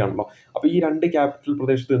പറഞ്ഞാൽ ഡൽഹിയാണല്ലോ. അപ്പോൾ ഈ 2 ക്യാപിറ്റൽ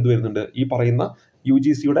പ്രദേശത്ത് എന്ത് വരുന്നുണ്ട്? ഈ പറയുന്ന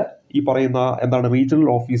UGCയുടെ ഈ പറയുന്ന എന്താണ് റീജിയണൽ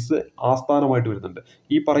ഓഫീസ് ആസ്ഥാനമായിട്ട് വരുന്നുണ്ട്.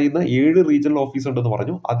 ഈ പറയുന്ന 7 റീജിയണൽ ഓഫീസ് ഉണ്ടെന്ന്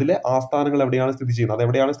പറഞ്ഞു. അതിലെ ആസ്ഥാനങ്ങൾ എവിടെയാണ് സ്ഥിതി ചെയ്യുന്നത്, അത്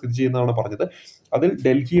എവിടെയാണ് സ്ഥിതി ചെയ്യുന്നതാണ് പറഞ്ഞത്. അതിൽ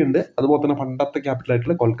ഡൽഹി ഉണ്ട്, അതുപോലെ തന്നെ പണ്ടത്തെ ക്യാപിറ്റൽ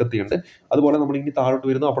ആയിട്ടുള്ള കൊൽക്കത്തയുണ്ട്. അതുപോലെ നമ്മൾ ഇനി താഴോട്ട്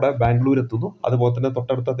വരുന്നു, അവിടെ ബാംഗ്ലൂർ എത്തുന്നു. അതുപോലെ തന്നെ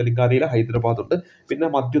തൊട്ടടുത്ത തെലങ്കാനയിലെ ഹൈദരാബാദ് ഉണ്ട്. പിന്നെ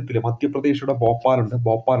മധ്യപ്രദേശിയുടെ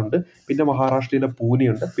ഭോപ്പാലുണ്ട്. പിന്നെ മഹാരാഷ്ട്രയിലെ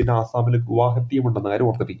പൂനെയുണ്ട്. പിന്നെ ആസാമിലെ ഗുവാഹത്തിയും ഉണ്ടെന്ന കാര്യം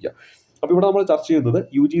ഓർത്തിരിക്കുക. അപ്പോൾ ഇവിടെ നമ്മൾ ചർച്ച ചെയ്യുന്നത്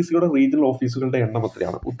UGCയുടെ റീജിയണൽ ഓഫീസുകളുടെ എണ്ണം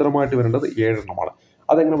എത്രയാണ്. ഉത്തരമായിട്ട് വരേണ്ടത് 7 എണ്ണമാണ്.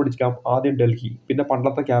 അതെങ്ങനെ പഠിക്കാം? ആദ്യം ഡൽഹി, പിന്നെ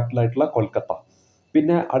പണ്ടത്തെ ക്യാപിറ്റൽ ആയിട്ടുള്ള കൊൽക്കത്ത,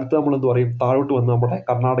 പിന്നെ അടുത്ത് നമ്മൾ എന്ത് പറയും, താഴോട്ട് വന്ന് നമ്മുടെ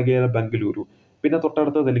കർണാടകയിലെ ബംഗളൂരു, പിന്നെ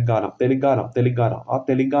തൊട്ടടുത്ത തെലുങ്കാന, ആ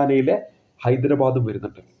തെലുങ്കാനയിലെ ഹൈദരാബാദും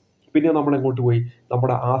വരുന്നുണ്ട്. പിന്നെ നമ്മൾ എങ്ങോട്ട് പോയി,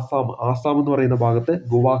 നമ്മുടെ ആസാം എന്ന് പറയുന്ന ഭാഗത്ത്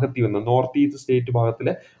ഗുവാഹത്തി വന്നു. നോർത്ത് ഈസ്റ്റ് സ്റ്റേറ്റ്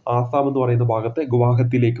ഭാഗത്തിലെ ആസാം എന്ന് പറയുന്ന ഭാഗത്ത്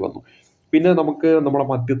ഗുവാഹത്തിയിലേക്ക് വന്നു. പിന്നെ നമുക്ക് നമ്മുടെ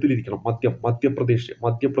മധ്യത്തിലിരിക്കണം,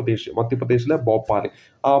 മധ്യപ്രദേശിലെ ഭോപ്പാൽ,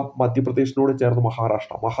 ആ മധ്യപ്രദേശിനോട് ചേർന്ന്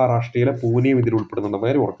മഹാരാഷ്ട്രയിലെ പൂനെയും ഇതിൽ ഉൾപ്പെടുന്നുണ്ടെന്ന്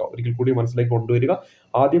കാര്യം ഓർക്കുക. ഒരിക്കൽ കൂടി മനസ്സിലേക്ക് കൊണ്ടുവരിക.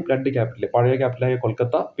 ആദ്യം 2 ക്യാപിറ്റൽ, പഴയ ക്യാപിറ്റലായ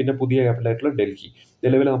കൊൽക്കത്ത, പിന്നെ പുതിയ ക്യാപിറ്റലായിട്ടുള്ള ഡൽഹി.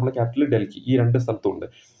 നിലവിലെ നമ്മുടെ ക്യാപിറ്റൽ ഡൽഹി, ഈ 2 സ്ഥലത്തുണ്ട്.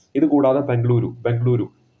 ഇത് കൂടാതെ ബംഗളൂരു,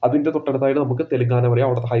 അതിന്റെ തൊട്ടടുത്തായിട്ട് നമുക്ക് തെലുങ്കാന പറയാം,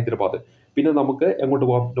 അവിടുത്തെ ഹൈദരാബാദ്. പിന്നെ നമുക്ക് എങ്ങോട്ട്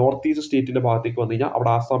പോകാം, നോർത്ത് ഈസ്റ്റ് സ്റ്റേറ്റിന്റെ ഭാഗത്തേക്ക് വന്നു കഴിഞ്ഞാൽ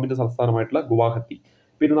അവിടെ ആസാമിന്റെ സംസ്ഥാനമായിട്ടുള്ള ഗുവാഹത്തി.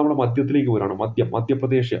 പിന്നെ നമ്മൾ മധ്യത്തിലേക്ക് വരാണ്,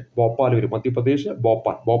 മധ്യപ്രദേശ് ഭോപ്പാൽ വരും.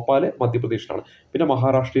 ഭോപ്പാൽ മധ്യപ്രദേശിലാണ്. പിന്നെ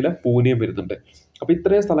മഹാരാഷ്ട്രയിലെ പൂനെയും വരുന്നുണ്ട്. അപ്പോൾ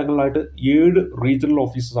ഇത്രയും സ്ഥലങ്ങളിലായിട്ട് 7 റീജിയണൽ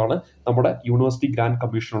ഓഫീസസ് ആണ് നമ്മുടെ യൂണിവേഴ്സിറ്റി ഗ്രാൻഡ്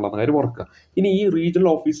കമ്മീഷൻ ഉള്ളതെന്ന കാര്യം ഓർക്കുക. ഇനി ഈ റീജിയണൽ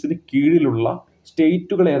ഓഫീസിന് കീഴിലുള്ള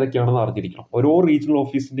സ്റ്റേറ്റുകൾ ഏതൊക്കെയാണെന്ന് അറിഞ്ഞിരിക്കണം. ഓരോ റീജിയണൽ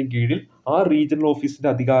ഓഫീസിന്റെ കീഴിൽ ആ റീജിയണൽ ഓഫീസിന്റെ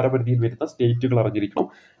അധികാരപരിധിയിൽ വരുന്ന സ്റ്റേറ്റുകൾ അറിഞ്ഞിരിക്കണം.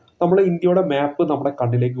 നമ്മൾ ഇന്ത്യയുടെ മാപ്പ് നമ്മുടെ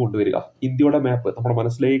കണ്ണിലേക്ക് കൊണ്ടുവരിക, ഇന്ത്യയുടെ മാപ്പ് നമ്മുടെ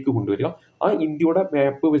മനസ്സിലേക്ക് കൊണ്ടുവരിക. ആ ഇന്ത്യയുടെ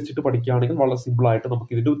മാപ്പ് വെച്ചിട്ട് പഠിക്കുകയാണെങ്കിൽ വളരെ സിമ്പിൾ ആയിട്ട്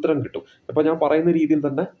നമുക്ക് ഇതിന്റെ ഉത്തരം കിട്ടും. ഇപ്പൊ ഞാൻ പറയുന്ന രീതിയിൽ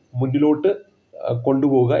തന്നെ മുന്നിലോട്ട്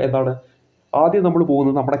കൊണ്ടുപോവുക. എന്താണ്, ആദ്യം നമ്മൾ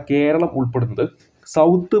പോകുന്നത് നമ്മുടെ കേരളം ഉൾപ്പെടുന്നത്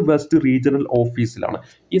സൗത്ത് വെസ്റ്റ് റീജിയണൽ ഓഫീസിലാണ്.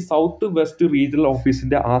 ഈ സൗത്ത് വെസ്റ്റ് റീജിയണൽ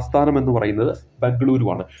ഓഫീസിന്റെ ആസ്ഥാനം എന്ന് പറയുന്നത്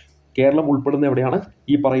ബംഗളൂരുവാണ്. കേരളം ഉൾപ്പെടുന്ന എവിടെയാണ്,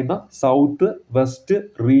 ഈ പറയുന്ന സൗത്ത് വെസ്റ്റ്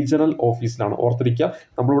റീജിയണൽ ഓഫീസിലാണ്. ഓർത്തിരിക്കുക,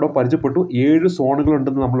 നമ്മളിവിടെ പരിചയപ്പെട്ടു 7 സോണുകൾ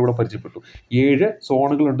ഉണ്ടെന്ന് നമ്മളിവിടെ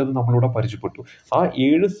പരിചയപ്പെട്ടു. ആ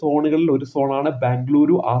 7 സോണുകളിൽ ഒരു സോണാണ്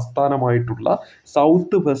Bengaluru ആസ്ഥാനമായിട്ടുള്ള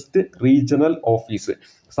south west regional office.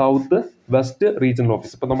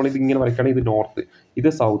 ഇപ്പൊ നമ്മൾ ഇത് ഇങ്ങനെ വരയ്ക്കുകയാണെങ്കിൽ ഇത് നോർത്ത്, ഇത്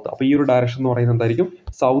സൗത്ത്. അപ്പൊ ഈ ഒരു ഡയറക്ഷൻ എന്ന് പറയുന്നത് എന്തായിരിക്കും,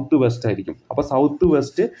 സൗത്ത് വെസ്റ്റ് ആയിരിക്കും. അപ്പൊ സൗത്ത്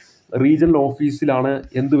വെസ്റ്റ് റീജിയണൽ ഓഫീസിലാണ്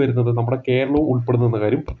എന്ത് വരുന്നത്, നമ്മുടെ കേരളവും ഉൾപ്പെടുന്ന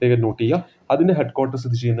കാര്യം പ്രത്യേകം നോട്ട് ചെയ്യുക. അതിന്റെ ഹെഡ് ക്വാർട്ടേഴ്സ്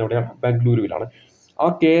സ്ഥിതി ചെയ്യുന്ന എവിടെയാണ്, ബാംഗ്ലൂരുവിലാണ്. ആ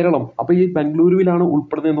കേരളം, അപ്പൊ ഈ ബാംഗ്ലൂരുവിലാണ്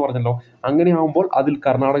ഉൾപ്പെടുന്നതെന്ന് പറഞ്ഞല്ലോ. അങ്ങനെ ആകുമ്പോൾ അതിൽ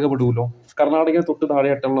കർണാടക പെടുമല്ലോ. കർണാടക തൊട്ട്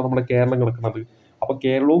താഴെയായിട്ടുള്ള നമ്മുടെ കേരളം കിടക്കുന്നത്. അപ്പൊ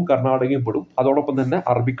കേരളവും കർണാടകയും പെടും. അതോടൊപ്പം തന്നെ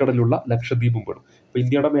അറബിക്കടലുള്ള ലക്ഷദ്വീപും പെടും. അപ്പൊ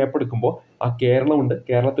ഇന്ത്യയുടെ മാപ്പ് എടുക്കുമ്പോൾ ആ കേരളമുണ്ട്,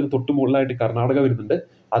 കേരളത്തിന് തൊട്ട് മുകളിലായിട്ട് കർണാടക വരുന്നുണ്ട്,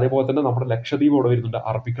 അതേപോലെ തന്നെ നമ്മുടെ ലക്ഷദ്വീപ് അവിടെ വരുന്നുണ്ട്,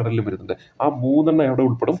 അറബിക്കടലിലും വരുന്നുണ്ട്. ആ 3 എണ്ണം എവിടെ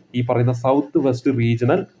ഉൾപ്പെടും, ഈ പറയുന്ന സൗത്ത് വെസ്റ്റ്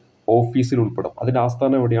റീജിയണൽ ഓഫീസിൽ ഉൾപ്പെടും. അതിന്റെ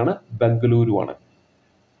ആസ്ഥാനം എവിടെയാണ്, ബംഗളൂരു ആണ്.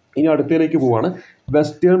 ഇനി അടുത്തതിലേക്ക് പോവാണ്,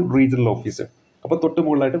 വെസ്റ്റേൺ റീജിയണൽ ഓഫീസ്. അപ്പൊ തൊട്ട്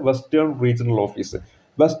മുകളിലായിട്ട് വെസ്റ്റേൺ റീജിയണൽ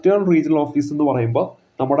ഓഫീസ് എന്ന് പറയുമ്പോൾ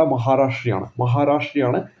നമ്മുടെ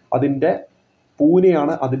മഹാരാഷ്ട്രയാണ്. അതിന്റെ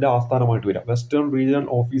പൂനെയാണ് അതിന്റെ ആസ്ഥാനമായിട്ട് വരിക. വെസ്റ്റേൺ റീജിയണൽ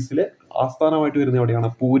ഓഫീസിൽ ആസ്ഥാനമായിട്ട് വരുന്ന എവിടെയാണ്,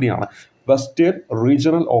 പൂനെയാണ്. വെസ്റ്റേൺ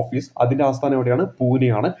റീജിയണൽ ഓഫീസ് അതിന്റെ ആസ്ഥാനം എവിടെയാണ്,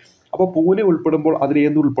 പൂനെയാണ്. അപ്പൊ പൂനെ ഉൾപ്പെടുമ്പോൾ അതിൽ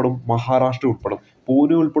ഏത് ഉൾപ്പെടും, മഹാരാഷ്ട്ര ഉൾപ്പെടും.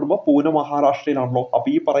 പൂനെ ഉൾപ്പെടുമ്പോൾ പൂനെ മഹാരാഷ്ട്രയിലാണല്ലോ. അപ്പൊ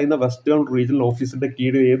ഈ പറയുന്ന വെസ്റ്റേൺ റീജിയണൽ ഓഫീസിന്റെ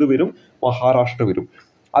കീഴിൽ ഏത് വരും, മഹാരാഷ്ട്ര വരും.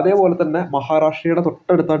 അതേപോലെ തന്നെ മഹാരാഷ്ട്രയുടെ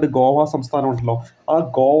തൊട്ടടുത്തായിട്ട് ഗോവ സംസ്ഥാനം ഉണ്ടല്ലോ, ആ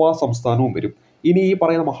ഗോവ സംസ്ഥാനവും വരും. ഇനി ഈ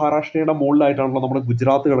പറയുന്ന മഹാരാഷ്ട്രയുടെ മുകളിലായിട്ടാണല്ലോ നമ്മുടെ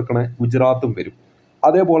ഗുജറാത്ത് കിടക്കണേ, ഗുജറാത്തും വരും.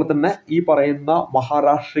 അതേപോലെ തന്നെ ഈ പറയുന്ന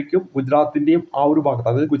മഹാരാഷ്ട്രയ്ക്കും ഗുജറാത്തിന്റെയും ആ ഒരു ഭാഗത്ത്,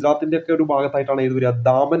 അതായത് ഗുജറാത്തിന്റെ ഒക്കെ ഒരു ഭാഗത്തായിട്ടാണ് ഏത് വരിക,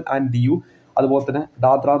 ദാമൻ ആൻഡ് ദിയു, അതുപോലെ തന്നെ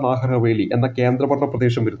ദാദ്ര നാഗർ ഹവേലി എന്ന കേന്ദ്രഭരണ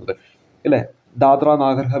പ്രദേശം വരുന്നത്, അല്ലേ? ദാദ്ര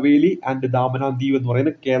നാഗർ ഹവേലി ആൻഡ് ദാമൻ ആൻഡ് ദിയു എന്ന്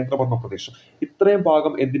പറയുന്ന കേന്ദ്രഭരണ പ്രദേശം. ഇത്രയും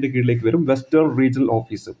ഭാഗം എന്തിന്റെ കീഴിലേക്ക് വരും, western regional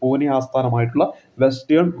office, Pune ആസ്ഥാനമായിട്ടുള്ള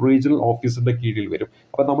western regional ഓഫീസിന്റെ കീഴിൽ വരും.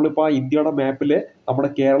 അപ്പൊ നമ്മളിപ്പോൾ ആ ഇന്ത്യയുടെ മാപ്പില് നമ്മുടെ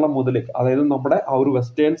കേരളം മുതൽ, അതായത് നമ്മുടെ ആ ഒരു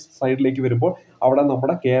വെസ്റ്റേൺ സൈഡിലേക്ക് വരുമ്പോൾ അവിടെ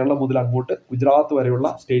നമ്മുടെ കേരളം മുതൽ അങ്ങോട്ട് ഗുജറാത്ത് വരെയുള്ള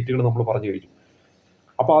സ്റ്റേറ്റുകൾ നമ്മൾ പറഞ്ഞു കഴിഞ്ഞു.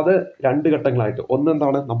 അപ്പൊ അത് 2 ഘട്ടങ്ങളായിട്ട്,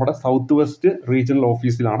 ഒന്നെന്താണ്, നമ്മുടെ സൗത്ത് വെസ്റ്റ് റീജിയണൽ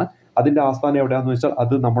ഓഫീസിലാണ്. അതിന്റെ ആസ്ഥാനം എവിടെയാണെന്ന് വെച്ചാൽ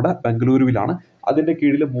അത് നമ്മുടെ ബംഗളൂരുവിലാണ്. അതിന്റെ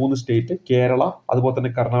കീഴിൽ 3 സ്റ്റേറ്റ്, കേരള, അതുപോലെ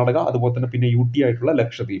തന്നെ കർണാടക, അതുപോലെ തന്നെ പിന്നെ UT ആയിട്ടുള്ള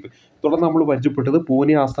ലക്ഷദ്വീപ്. തുടർന്ന് നമ്മൾ പരിചയപ്പെട്ടത്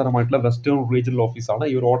പൂനെ ആസ്ഥാനമായിട്ടുള്ള വെസ്റ്റേൺ റീജിയണൽ ഓഫീസാണ്.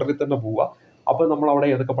 ഈ ഒരു ഓർഡറിൽ തന്നെ പോവുക. അപ്പോൾ നമ്മൾ അവിടെ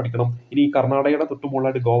ഏതൊക്കെ പഠിക്കണം, ഇനി കർണാടകയുടെ തൊട്ട്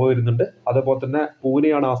മുകളിലായിട്ട് ഗോവ വരുന്നുണ്ട്, അതേപോലെ തന്നെ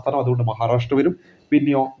പൂനെയാണ് ആസ്ഥാനം, അതുകൊണ്ട് മഹാരാഷ്ട്ര വരും.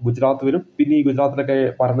 പിന്നെയോ ഗുജറാത്ത് വരും. പിന്നെ ഈ ഗുജറാത്തിലൊക്കെ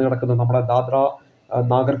പരന്നു കിടക്കുന്ന നമ്മുടെ ദാദ്ര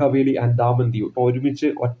നാഗർ ഹവേലി ആൻഡ് ദാമൻ ദിയു ഇപ്പോൾ ഒരുമിച്ച്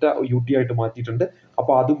ഒറ്റ UT ആയിട്ട് മാറ്റിയിട്ടുണ്ട്.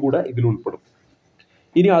 അപ്പോൾ അതും കൂടെ ഇതിൽ ഉൾപ്പെടും.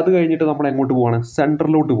 ഇനി അത് കഴിഞ്ഞിട്ട് നമ്മൾ എങ്ങോട്ട് പോവാണ്,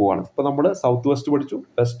 സെൻട്രലിലോട്ട് പോവാണ്. ഇപ്പൊ നമ്മൾ സൗത്ത് വെസ്റ്റ് പഠിച്ചു,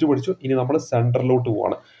 വെസ്റ്റ് പഠിച്ചു, ഇനി നമ്മൾ സെൻട്രലിലോട്ട്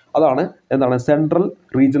പോവാണ്. അതാണ് എന്താണ് central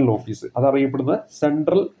regional office. അതറിയപ്പെടുന്നത്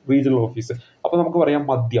central regional office. അപ്പോൾ നമുക്ക് പറയാം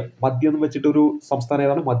മധ്യം എന്ന് വെച്ചിട്ട് ഒരു സംസ്ഥാനം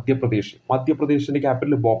ഏതാണ്? മധ്യപ്രദേശ്. മധ്യപ്രദേശിന്റെ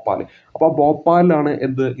ക്യാപിറ്റൽ ഭോപ്പാൽ. അപ്പോൾ ആ ഭോപ്പാലിലാണ്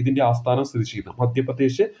ഇതിന്റെ ആസ്ഥാനം സ്ഥിതി ചെയ്യുന്നത്.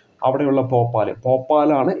 മധ്യപ്രദേശ് അവിടെയുള്ള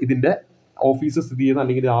ഭോപ്പാലാണ് ഇതിന്റെ ഓഫീസ് സ്ഥിതി ചെയ്യുന്നത്,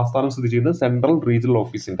 അല്ലെങ്കിൽ ആസ്ഥാനം സ്ഥിതി ചെയ്യുന്നത് സെൻട്രൽ റീജിയണൽ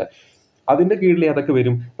ഓഫീസിന്റെ. അതിന്റെ കീഴിൽ ഏതൊക്കെ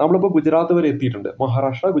വരും? നമ്മളിപ്പോൾ ഗുജറാത്ത് വരെ എത്തിയിട്ടുണ്ട്.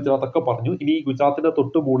 മഹാരാഷ്ട്ര, ഗുജറാത്ത് ഒക്കെ പറഞ്ഞു. ഇനി ഗുജറാത്തിന്റെ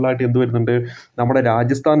തൊട്ട് മുകളിലായിട്ട് എന്ത് വരുന്നുണ്ട്? നമ്മുടെ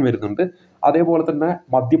രാജസ്ഥാൻ വരുന്നുണ്ട്. അതേപോലെ തന്നെ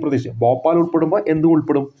മധ്യപ്രദേശ്, ഭോപ്പാൽ ഉൾപ്പെടുമ്പോൾ എന്തും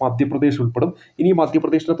ഉൾപ്പെടും? മധ്യപ്രദേശ് ഉൾപ്പെടും. ഇനി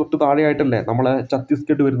മധ്യപ്രദേശിന്റെ തൊട്ട് താഴെയായിട്ടല്ലേ നമ്മളെ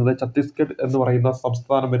ഛത്തീസ്ഗഡ് വരുന്നത്? ഛത്തീസ്ഗഡ് എന്ന് പറയുന്ന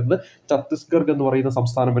സംസ്ഥാനം വരുന്നത്, ഛത്തീസ്ഗഡ് എന്ന് പറയുന്ന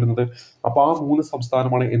സംസ്ഥാനം വരുന്നത്. അപ്പോൾ ആ 3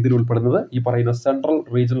 സംസ്ഥാനമാണ് എന്തിൽ ഉൾപ്പെടുന്നത്? ഈ പറയുന്ന സെൻട്രൽ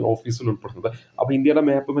റീജിയണൽ ഓഫീസിൽ ഉൾപ്പെടുന്നത്. അപ്പോൾ ഇന്ത്യയുടെ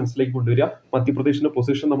മാപ്പ് മനസ്സിലേക്ക് കൊണ്ടുവരിക, മധ്യപ്രദേശിന്റെ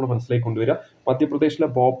പൊസിഷൻ നമ്മൾ മനസ്സിലേക്ക് കൊണ്ടുവരിക. മധ്യപ്രദേശിലെ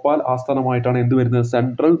ഭോപ്പാൽ ആസ്ഥാനമായിട്ടാണ് എന്ത് വരുന്നത്?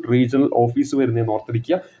 സെൻട്രൽ റീജിയണൽ ഓഫീസ് വരുന്നത്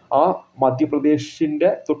ഓർത്തിരിക്കുക. ആ മധ്യപ്രദേശിന്റെ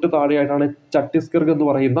തൊട്ട് താഴെയായിട്ടാണ് ഛത്തീസ്ഗഡ് എന്ന്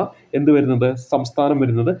പറയുന്ന എന്ത് വരുന്നത്? സംസ്ഥാനം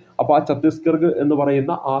വരുന്നത്. അപ്പോൾ ആ ഛത്തീസ്ഗഡ് എന്ന്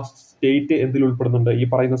പറയുന്ന ആ സ്റ്റേറ്റ് എന്തിൽ ഉൾപ്പെടുന്നുണ്ട്? ഈ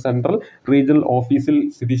പറയുന്ന സെൻട്രൽ റീജിയണൽ ഓഫീസിൽ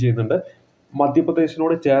സ്ഥിതി ചെയ്യുന്നുണ്ട്.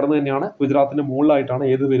 മധ്യപ്രദേശിനോട് ചേർന്ന് തന്നെയാണ് ഗുജറാത്തിന്റെ മുകളിലായിട്ടാണ്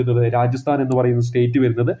ഏത് വരുന്നത്? രാജസ്ഥാൻ എന്ന് പറയുന്ന സ്റ്റേറ്റ്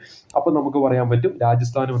വരുന്നത്. അപ്പോൾ നമുക്ക് പറയാൻ പറ്റും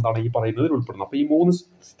രാജസ്ഥാനും എന്താണ് ഈ പറയുന്നതിൽ ഉൾപ്പെടുന്നത്. അപ്പോൾ ഈ 3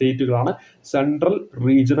 സ്റ്റേറ്റുകളാണ് സെൻട്രൽ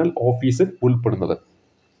റീജിയണൽ ഓഫീസിൽ ഉൾപ്പെടുന്നത്.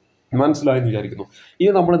 മനസ്സിലായെന്ന് വിചാരിക്കുന്നു.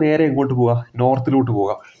 ഇനി നമ്മൾ നേരെ എങ്ങോട്ട് പോവുക? നോർത്തിലോട്ട്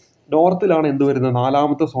പോവുക. നോർത്തിലാണ് എന്ത് വരുന്നത്?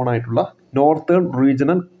 4ാമത്തെ സോണായിട്ടുള്ള നോർത്തേൺ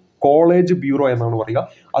റീജിയണൽ കോളേജ് ബ്യൂറോ എന്നാണ് പറയുക.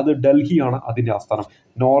 അത് ഡൽഹിയാണ് അതിൻ്റെ ആസ്ഥാനം.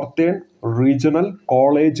 നോർത്തേൺ റീജിയണൽ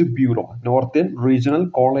കോളേജ് ബ്യൂറോ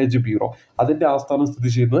അതിൻ്റെ ആസ്ഥാനം സ്ഥിതി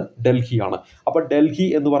ചെയ്യുന്നത് ഡൽഹിയാണ്. അപ്പോൾ ഡൽഹി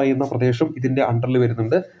എന്ന് പറയുന്ന പ്രദേശം ഇതിൻ്റെ അണ്ടറിൽ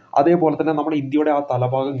വരുന്നുണ്ട്. അതേപോലെ തന്നെ നമ്മുടെ ഇന്ത്യയുടെ ആ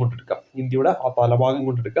തലഭാഗം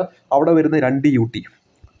കൊണ്ടെടുക്കുക. അവിടെ വരുന്ന 2 UT,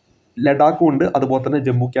 ലഡാക്കും ഉണ്ട്, അതുപോലെ തന്നെ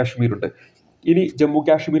ജമ്മു കാശ്മീരുണ്ട്. ഇനി ജമ്മു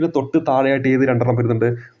കാശ്മീരിന് തൊട്ട് താഴെയായിട്ട് ഏത് 2 വരുന്നുണ്ട്?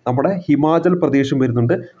 നമ്മുടെ ഹിമാചൽ പ്രദേശും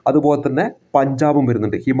വരുന്നുണ്ട്, അതുപോലെ തന്നെ പഞ്ചാബും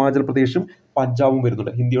വരുന്നുണ്ട്. ഹിമാചൽ പ്രദേശും പഞ്ചാബും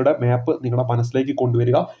വരുന്നുണ്ട്. ഇന്ത്യയുടെ മാപ്പ് നിങ്ങളുടെ മനസ്സിലേക്ക്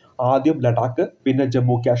കൊണ്ടുവരിക. ആദ്യം ലഡാക്ക്, പിന്നെ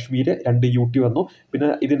ജമ്മു കാശ്മീർ 2 UT വന്നു,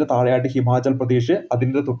 പിന്നെ ഇതിൻ്റെ താഴെയായിട്ട് ഹിമാചൽ പ്രദേശ്,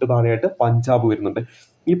 അതിൻ്റെ തൊട്ട് താഴെയായിട്ട് പഞ്ചാബ് വരുന്നുണ്ട്.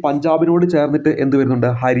 ഈ പഞ്ചാബിനോട് ചേർന്നിട്ട് എന്ത് വരുന്നുണ്ട്?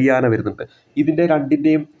 ഹരിയാന വരുന്നുണ്ട്. ഇതിൻ്റെ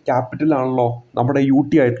 2ൻ്റെയും ക്യാപിറ്റൽ ആണല്ലോ നമ്മുടെ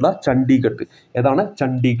UT ആയിട്ടുള്ള ചണ്ഡീഗഡ്. ഏതാണ്?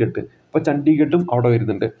 ചണ്ഡീഗഡ്. അപ്പോൾ ചണ്ഡീഗഡും അവിടെ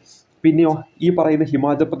വരുന്നുണ്ട്. പിന്നെയോ ഈ പറയുന്ന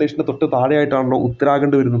ഹിമാചൽ പ്രദേശിൻ്റെ തൊട്ട് താഴെയായിട്ടാണല്ലോ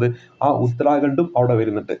ഉത്തരാഖണ്ഡ് വരുന്നത്. ആ ഉത്തരാഖണ്ഡും അവിടെ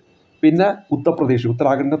വരുന്നുണ്ട്. പിന്നെ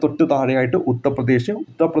ഉത്തരാഖണ്ഡിൻ്റെ തൊട്ട് താഴെയായിട്ട്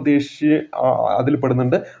ഉത്തർപ്രദേശ് അതിൽ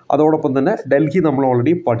പെടുന്നുണ്ട്. അതോടൊപ്പം തന്നെ ഡൽഹി നമ്മൾ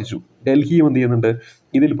ഓൾറെഡി പഠിച്ചു. ഡൽഹിയും എന്ത് ചെയ്യുന്നുണ്ട്?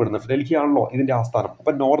 ഇതിൽ പെടുന്നുണ്ട്. ഡൽഹി ആണല്ലോ ഇതിൻ്റെ ആസ്ഥാനം.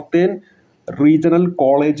 അപ്പം നോർത്തേൺ റീജിയണൽ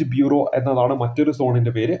കോളേജ് ബ്യൂറോ എന്നതാണ് മറ്റൊരു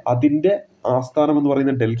സോണിൻ്റെ പേര്. അതിൻ്റെ ആസ്ഥാനം എന്ന്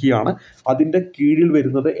പറയുന്നത് ഡൽഹിയാണ്. അതിൻ്റെ കീഴിൽ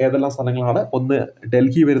വരുന്നത് ഏതെല്ലാം സ്ഥലങ്ങളാണ്? ഒന്ന്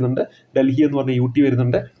ഡൽഹി വരുന്നുണ്ട്, ഡൽഹി എന്ന് പറഞ്ഞ UT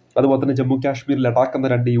വരുന്നുണ്ട്. അതുപോലെ തന്നെ ജമ്മു കാശ്മീർ, ലഡാക്ക് എന്ന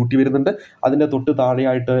 2 UT വരുന്നുണ്ട്. അതിൻ്റെ തൊട്ട്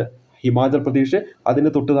താഴെയായിട്ട് ഹിമാചൽ പ്രദേശ്,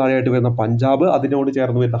 അതിൻ്റെ തൊട്ട് താഴെയായിട്ട് വരുന്ന പഞ്ചാബ്, അതിനോട്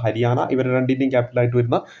ചേർന്ന് വരുന്ന ഹരിയാന, ഇവർ 2ൻ്റെയും ക്യാപിറ്റലായിട്ട്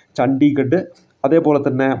വരുന്ന ചണ്ഡീഗഡ്, അതേപോലെ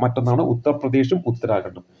തന്നെ മറ്റൊന്നാണ് ഉത്തർപ്രദേശും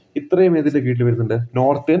ഉത്തരാഖണ്ഡും. ഇത്രയും ഏതിൻ്റെ കീഴിൽ വരുന്നുണ്ട്?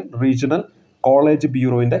 നോർത്തേൺ റീജിയണൽ കോളേജ്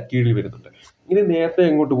ബ്യൂറോയിൻ്റെ കീഴിൽ വരുന്നുണ്ട്. ഇനി നേരത്തെ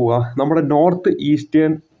എങ്ങോട്ട് പോവുക? നമ്മുടെ നോർത്ത്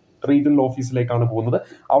ഈസ്റ്റേൺ റീജിയണൽ ഓഫീസിലേക്കാണ് പോകുന്നത്.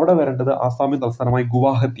 അവിടെ വരേണ്ടത് ആസാമിൻ തലസ്ഥാനമായി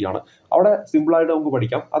ഗുവാഹത്തിയാണ്. അവിടെ സിമ്പിളായിട്ട് നമുക്ക്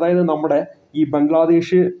പഠിക്കാം. അതായത് നമ്മുടെ ഈ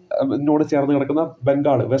ബംഗ്ലാദേശിനോട് ചേർന്ന് കിടക്കുന്ന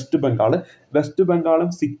വെസ്റ്റ് ബംഗാളും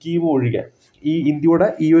സിക്കിമും ഒഴികെ ഈ ഇന്ത്യയുടെ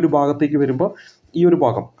ഈ ഒരു ഭാഗത്തേക്ക് വരുമ്പോൾ ഈ ഒരു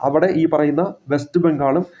ഭാഗം അവിടെ ഈ പറയുന്ന വെസ്റ്റ്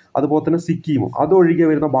ബംഗാളും അതുപോലെ തന്നെ സിക്കിമും അതൊഴികെ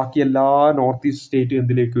വരുന്ന ബാക്കി എല്ലാ നോർത്ത് ഈസ്റ്റ് സ്റ്റേറ്റും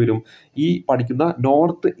എന്തിലേക്ക് വരും? ഈ പഠിക്കുന്ന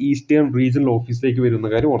നോർത്ത് ഈസ്റ്റേൺ റീജിയണൽ ഓഫീസിലേക്ക്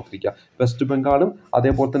വരുന്ന കാര്യം ഓർത്തിരിക്കുക. വെസ്റ്റ് ബംഗാളും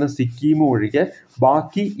അതേപോലെ തന്നെ സിക്കിമും ഒഴികെ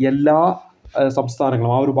ബാക്കി എല്ലാ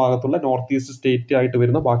സംസ്ഥാനങ്ങളും, ആ ഒരു ഭാഗത്തുള്ള നോർത്ത് ഈസ്റ്റ് സ്റ്റേറ്റ് ആയിട്ട്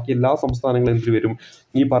വരുന്ന ബാക്കി എല്ലാ സംസ്ഥാനങ്ങളും എന്തിൽ വരും?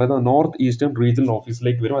 ഈ പറയുന്ന നോർത്ത് ഈസ്റ്റേൺ റീജിയണൽ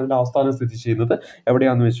ഓഫീസിലേക്ക് വരും. അതിൻ്റെ ആസ്ഥാനം സ്ഥിതി ചെയ്യുന്നത്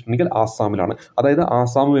എവിടെയാണെന്ന് വെച്ചിട്ടുണ്ടെങ്കിൽ ആസാമിലാണ്. അതായത്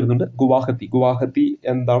ആസാം വരുന്നുണ്ട്, ഗുവാഹത്തി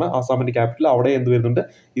എന്താണ് ആസാമിൻ്റെ ക്യാപിറ്റൽ. അവിടെ എന്ത് വരുന്നുണ്ട്?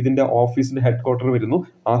 ഇതിൻ്റെ ഓഫീസിൻ്റെ ഹെഡ് വരുന്നു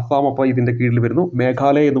ആസാം. അപ്പോൾ ഇതിൻ്റെ കീഴിൽ വരുന്നു.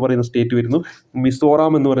 മേഘാലയ എന്ന് പറയുന്ന സ്റ്റേറ്റ് വരുന്നു,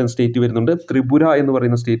 മിസോറാം എന്ന് പറയുന്ന സ്റ്റേറ്റ് വരുന്നുണ്ട്, ത്രിപുര എന്ന്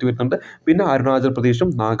പറയുന്ന സ്റ്റേറ്റ് വരുന്നുണ്ട്, പിന്നെ അരുണാചൽ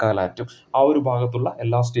പ്രദേശും നാഗാലാൻഡും ആ ഒരു ഭാഗത്തുള്ള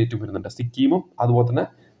എല്ലാ സ്റ്റേറ്റും വരുന്നുണ്ട്, സിക്കിമും അതുപോലെ തന്നെ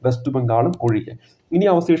വെസ്റ്റ് ബംഗാളും ഒഴികെ. ഇനി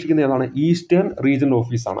അവശേഷിക്കുന്ന ഏതാണ്? ഈസ്റ്റേൺ റീജിയണൽ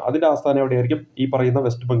ഓഫീസാണ്. അതിൻ്റെ ആസ്ഥാനം എവിടെയായിരിക്കും? ഈ പറയുന്ന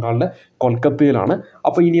വെസ്റ്റ് ബംഗാളിലെ കൊൽക്കത്തയിലാണ്.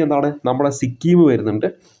 അപ്പോൾ ഇനി എന്താണ്? നമ്മുടെ സിക്കിം വരുന്നുണ്ട്,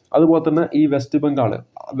 അതുപോലെ തന്നെ ഈ വെസ്റ്റ്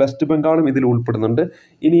ബംഗാളും ഇതിൽ ഉൾപ്പെടുന്നുണ്ട്.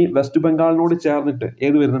 ഇനി വെസ്റ്റ് ബംഗാളിനോട് ചേർന്നിട്ട്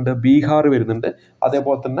ഏത് വരുന്നുണ്ട്? ബീഹാർ വരുന്നുണ്ട്.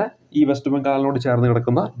 അതേപോലെ തന്നെ ഈ വെസ്റ്റ് ബംഗാളിനോട് ചേർന്ന്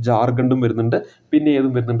കിടക്കുന്ന ജാർഖണ്ഡും വരുന്നുണ്ട്. പിന്നെ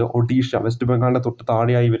ഏതും വരുന്നുണ്ട്? ഒഡീഷ. വെസ്റ്റ് ബംഗാളിൻ്റെ തൊട്ട്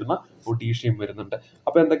താഴെയായി വരുന്ന ഒഡീഷയും വരുന്നുണ്ട്.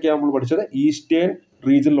 അപ്പോൾ എന്തൊക്കെയാണ് നമ്മൾ പഠിച്ചത്? ഈസ്റ്റേൺ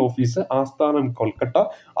റീജിയണൽ ഓഫീസ്, ആസ്ഥാനം കൊൽക്കത്ത,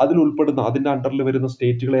 അതിൽ ഉൾപ്പെടുന്ന അതിൻ്റെ അണ്ടറിൽ വരുന്ന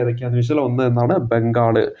സ്റ്റേറ്റുകൾ ഏതൊക്കെയാണെന്ന് വെച്ചാൽ ഒന്ന് എന്നാണ്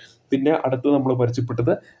ബംഗാള്, പിന്നെ അടുത്ത് നമ്മൾ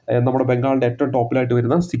പരിചയപ്പെട്ടത് നമ്മുടെ ബംഗാളിൻ്റെ ഏറ്റവും ടോപ്പിലായിട്ട്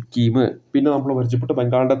വരുന്ന സിക്കിം, പിന്നെ നമ്മൾ പരിചയപ്പെട്ട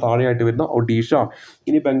ബംഗാളിൻ്റെ താഴെയായിട്ട് വരുന്ന ഒഡീഷ,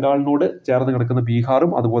 ഇനി ബംഗാളിനോട് ചേർന്ന് കിടക്കുന്ന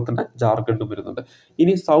ബീഹാറും അതുപോലെ തന്നെ ജാർഖണ്ഡും വരുന്നുണ്ട്.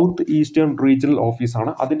 ഇനി സൗത്ത് ഈസ്റ്റേൺ റീജിയണൽ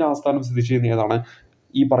ഓഫീസാണ്. അതിൻ്റെ ആസ്ഥാനം സ്ഥിതി ചെയ്യുന്ന ഏതാണ്?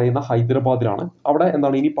 ഈ പറയുന്ന ഹൈദരാബാദിലാണ്. അവിടെ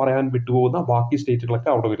എന്താണ് ഇനി പറയാൻ വിട്ടുപോകുന്ന ബാക്കി സ്റ്റേറ്റുകളൊക്കെ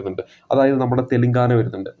അവിടെ വരുന്നുണ്ട്. അതായത് നമ്മുടെ തെലങ്കാന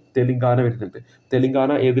വരുന്നുണ്ട്.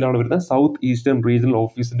 തെലങ്കാന ഏതിലാണ് വരുന്നത്? സൗത്ത് ഈസ്റ്റേൺ റീജിയണൽ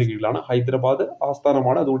ഓഫീസിന്റെ കീഴിലാണ്. ഹൈദരാബാദ്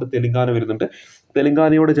ആസ്ഥാനമാണ്, അതുകൊണ്ട് തെലങ്കാന വരുന്നുണ്ട്.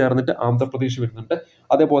 തെലങ്കാനയോട് ചേർന്നിട്ട് ആന്ധ്രാപ്രദേശ് വരുന്നുണ്ട്.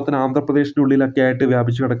 അതേപോലെ തന്നെ ആന്ധ്രാപ്രദേശിന്റെ ഉള്ളിലൊക്കെ ആയിട്ട്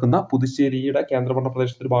വ്യാപിച്ചു കിടക്കുന്ന പുതുച്ചേരിയുടെ കേന്ദ്രഭരണ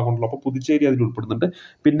പ്രദേശത്തിന്റെ ഭാഗമുണ്ടല്ലോ, അപ്പോൾ പുതുച്ചേരി അതിൽ ഉൾപ്പെടുന്നുണ്ട്.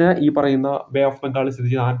 പിന്നെ ഈ പറയുന്ന ബേ ഓഫ് ബംഗാളിൽ സ്ഥിതി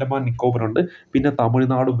ചെയ്യുന്ന ആൻഡമാൻ നിക്കോബർ ഉണ്ട്. പിന്നെ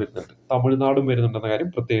തമിഴ്നാടും വരുന്നുണ്ടെന്ന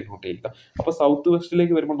കാര്യം പ്രത്യേകം നോട്ട് ചെയ്യുക. അപ്പോൾ സൗത്ത്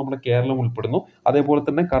വെസ്റ്റിലേക്ക് വരുമ്പോൾ നമ്മുടെ കേരളം ഉൾപ്പെടുന്നു. അതേപോലെ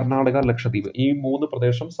തന്നെ കർണാടക, ലക്ഷദ്വീപ്, ഈ 3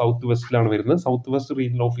 പ്രദേശം സൗത്ത് വെസ്റ്റിലാണ് വരുന്നത്. സൗത്ത് വെസ്റ്റ്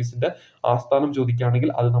റീജിയണൽ ഓഫീസിന്റെ ആസ്ഥാനം ചോദിക്കുകയാണെങ്കിൽ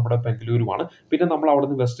അത് നമ്മുടെ ബംഗളൂരുവാണ്. പിന്നെ നമ്മൾ അവിടെ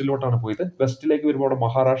നിന്ന് വെസ്റ്റിലോട്ടാണ് പോയത്. വെസ്റ്റിലേക്ക് വരുമ്പോൾ അവിടെ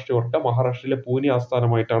മഹാരാഷ്ട്ര ഓർക്കുക. മഹാരാഷ്ട്രയിലെ പൂനെ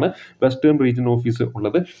ആസ്ഥാനമായിട്ടാണ് വെസ്റ്റേൺ റീജിയൻ ഓഫീസ്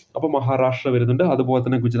ഉള്ളത്. അപ്പോൾ മഹാരാഷ്ട്ര വരുന്നുണ്ട്, അതുപോലെ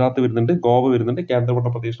തന്നെ ഗുജറാത്ത് വരുന്നുണ്ട്, ഗോവ വരുന്നുണ്ട്, കേന്ദ്രഭരണ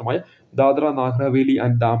പ്രദേശമായ ദാദ്ര നാഗർ ഹവേലി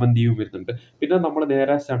ആൻഡ് ദാമൻ ദിയു വരുന്നുണ്ട്. പിന്നെ നമ്മൾ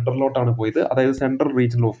നേരെ സെൻട്രലിലോട്ടാണ് പോയത്. അതായത് സെൻട്രൽ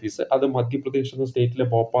റീജിയണൽ ഓഫീസ് അത് മധ്യപ്രദേശ് എന്ന സ്റ്റേറ്റിലെ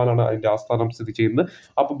ഭോപ്പാലാണ് അതിന്റെ ആസ്ഥാനം സ്ഥിതി ചെയ്യുന്നത്.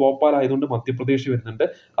 അപ്പോൾ ഭോപ്പാൽ ആയതുകൊണ്ട് മധ്യപ്രദേശ് വരുന്നുണ്ട്.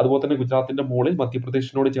 അതുപോലെ തന്നെ ഗുജറാത്തിന്റെ മുകളിൽ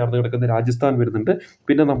മധ്യപ്രദേശിനോട് ചേർന്ന് കിടക്കുന്ന രാജസ്ഥാൻ വരുന്നുണ്ട്.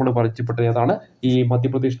 പിന്നെ നമ്മൾ പരിചയപ്പെട്ട ഏതാണ്? ഈ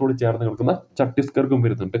മധ്യപ്രദേശിനോട് ചേർന്ന് കിടക്കുന്ന ഛത്തീസ്ഗഡും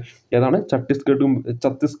വരുന്നുണ്ട്. ഏതാണ്?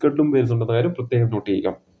 ഛത്തീസ്ഗഡും വരുന്നുണ്ടെന്ന കാര്യം പ്രത്യേകം നോട്ട്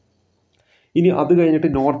ചെയ്യുക. ഇനി അത് കഴിഞ്ഞിട്ട്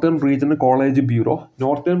നോർത്തേൺ റീജിയണൽ കോളേജ് ബ്യൂറോ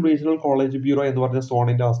എന്ന് പറഞ്ഞ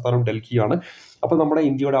സോണിന്റെ ആസ്ഥാനം ഡൽഹിയാണ്. അപ്പോൾ നമ്മുടെ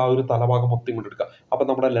ഇന്ത്യയുടെ ആ ഒരു തലഭാഗം മൊത്തം കൊണ്ടെടുക്കുക. അപ്പോൾ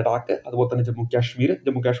നമ്മുടെ ലഡാക്ക്, അതുപോലെ തന്നെ ജമ്മു കാശ്മീർ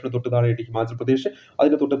തൊട്ട് താഴെയായിട്ട് ഹിമാചൽ പ്രദേശ്,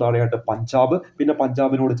 അതിന് തൊട്ട് താഴെയായിട്ട് പഞ്ചാബ്, പിന്നെ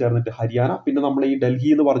പഞ്ചാബിനോട് ചേർന്നിട്ട് ഹരിയാന, പിന്നെ നമ്മൾ ഈ ഡൽഹി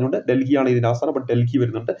എന്ന് പറഞ്ഞുകൊണ്ട് ഡൽഹിയാണ് ഇതിന്റെ ആസ്ഥാനം, അപ്പോൾ ഡൽഹി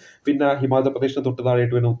വരുന്നുണ്ട്. പിന്നെ ഹിമാചൽ പ്രദേശിന് തൊട്ട്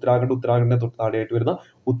താഴെയായിട്ട് വരുന്ന ഉത്തരാഖണ്ഡിന് തൊട്ട് താഴെയായിട്ട് വരുന്ന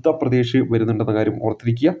ഉത്തർപ്രദേശ് വരുന്നുണ്ടെന്ന കാര്യം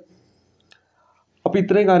ഓർത്തിരിക്കുക. അപ്പോൾ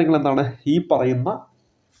ഇത്രയും കാര്യങ്ങൾ എന്താണ് ഈ പറയുന്ന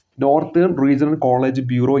നോർത്തേൺ റീജിയണൽ കോളേജ്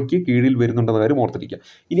ബ്യൂറോയ്ക്ക് കീഴിൽ വരുന്നുണ്ടെന്ന കാര്യം ഓർത്തിരിക്കുക.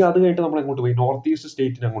 ഇനി അത് കഴിഞ്ഞിട്ട് നമ്മൾ എങ്ങോട്ട് പോയി? നോർത്ത് ഈസ്റ്റ്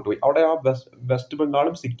സ്റ്റേറ്റിന് അങ്ങോട്ട് പോയി. അവിടെ ആ വെസ്റ്റ്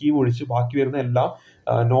ബംഗാളും സിക്കിമും ഒഴിച്ച് ബാക്കി വരുന്ന എല്ലാ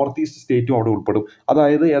നോർത്ത് ഈസ്റ്റ് സ്റ്റേറ്റും അവിടെ ഉൾപ്പെടും.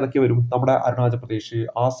 അതായത് ഏതൊക്കെ വരും? നമ്മുടെ അരുണാചൽ പ്രദേശ്,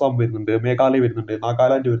 ആസാം വരുന്നുണ്ട്, മേഘാലയ വരുന്നുണ്ട്,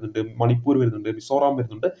 നാഗാലാൻഡ് വരുന്നുണ്ട്, മണിപ്പൂർ വരുന്നുണ്ട്, മിസോറാം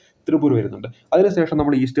വരുന്നുണ്ട്, ത്രിപുര വരുന്നുണ്ട്. അതിനുശേഷം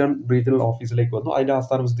നമ്മൾ ഈസ്റ്റേൺ റീജിയണൽ ഓഫീസിലേക്ക് വന്നു. അതിന്റെ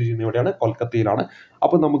ആസ്ഥാനം സ്ഥിതി ചെയ്യുന്ന എവിടെയാണ്? കൊൽക്കത്തയിലാണ്.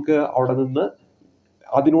 അപ്പോൾ നമുക്ക് അവിടെ നിന്ന്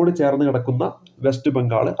അതിനോട് ചേർന്ന് കിടക്കുന്ന വെസ്റ്റ്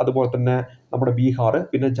ബംഗാൾ, അതുപോലെ തന്നെ നമ്മുടെ ബീഹാർ,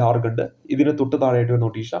 പിന്നെ ജാർഖണ്ഡ്, ഇതിന് തൊട്ട് താഴെയായിട്ട് വരുന്ന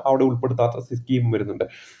ഒഡീഷ, അവിടെ ഉൾപ്പെടുത്താത്ത സിക്കിം വരുന്നുണ്ട്.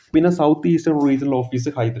 പിന്നെ south eastern regional office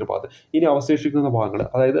Hyderabad. ഇനി അവശേഷിക്കുന്ന ഭാഗങ്ങൾ,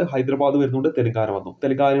 അതായത് ഹൈദരാബാദ് വരുന്നുണ്ട്, തെലങ്കാന വന്നു,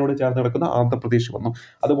 തെലങ്കാനയോട് ചേർന്ന് കിടക്കുന്ന ആന്ധ്രാപ്രദേശ് വന്നു,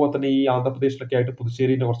 അതുപോലെ തന്നെ ഈ ആന്ധ്രാപ്രദേശിലൊക്കെ ആയിട്ട്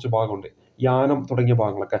പുതുച്ചേരിന്റെ കുറച്ച് ഭാഗമുണ്ട്, യാനം തുടങ്ങിയ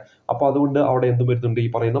ഭാഗങ്ങളൊക്കെ. അപ്പോൾ അതുകൊണ്ട് അവിടെ എന്തും വരുന്നുണ്ട്? ഈ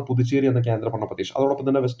പറയുന്ന പുതുച്ചേരി എന്ന കേന്ദ്രഭരണ പ്രദേശം. അതോടൊപ്പം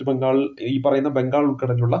തന്നെ വെസ്റ്റ് ബംഗാൾ, ഈ പറയുന്ന ബംഗാൾ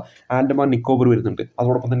ഉൾക്കടലുള്ള ആൻഡമാൻ നിക്കോബർ വരുന്നുണ്ട്.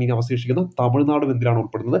 അതോടൊപ്പം തന്നെ ഇനി അവശേഷിക്കുന്ന തമിഴ്നാട് എന്തിനാണ്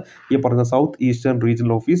ഉൾപ്പെടുന്നത്? ഈ പറയുന്ന സൗത്ത് ഈസ്റ്റേൺ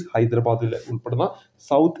റീജിയണൽ ഓഫീസ് ഹൈദരാബാദിൽ ഉൾപ്പെടുന്ന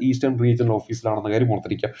സൗത്ത് ഈസ്റ്റേൺ റീജിയണൽ ഓഫീസിലാണെന്ന കാര്യം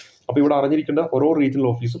ഓർത്തിരിക്കുക. അപ്പോൾ ഇവിടെ അറിഞ്ഞിരിക്കേണ്ട ഓരോ റീജിയണൽ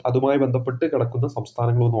ഓഫീസും അതുമായി ബന്ധപ്പെട്ട് കിടക്കുന്ന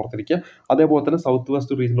സംസ്ഥാനങ്ങളും ഓർത്തിരിക്കുക. അതേപോലെ തന്നെ സൗത്ത്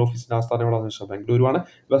വെസ്റ്റ് റീജിയണൽ ഓഫീസിന്റെ ആസ്ഥാനം എവിടെയാണെന്ന് വെച്ചാൽ ബാംഗ്ലൂരുവാണ്.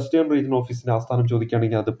 വെസ്റ്റേൺ റീജിയണൽ ഓഫീസിന്റെ ആസ്ഥാനം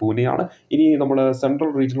ചോദിക്കുകയാണെങ്കിൽ അത് പൂനെയാണ്. ഇനി നമ്മൾ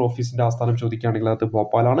സെൻട്രൽ റീജിയണൽ ഓഫീസിന്റെ ആസ്ഥാനം ചോദിക്കുകയാണെങ്കിൽ അത്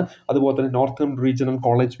ഭോപ്പാലാണ്. അതുപോലെ തന്നെ നോർത്തേൺ റീജിയണൽ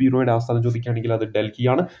കോളേജ് ബ്യൂറോയുടെ ആസ്ഥാനം ചോദിക്കുകയാണെങ്കിൽ അത്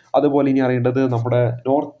ഡൽഹിയാണ്. അതുപോലെ ഇനി അറിയേണ്ടത് നമ്മുടെ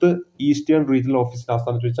നോർത്ത് ഈസ്റ്റേൺ റീജിയണൽ ഓഫീസിന്റെ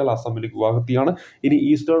ആസ്ഥാനം ചോദിച്ചാൽ അസമിൽ ഗുവാഹത്തിയാണ്. ഇനി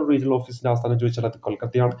ഈസ്റ്റേൺ റീജിയണൽ ഓഫീസിന്റെ ആസ്ഥാനം ചോദിച്ചാൽ അത്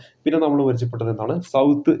കൊൽക്കത്തയാണ്. പിന്നെ നമ്മൾ പരിചയപ്പെട്ടത് എന്താണ്?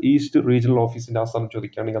 സൗത്ത് ഈസ്റ്റ് റീജിയണൽ ഓഫീസിന്റെ ആസ്ഥാനം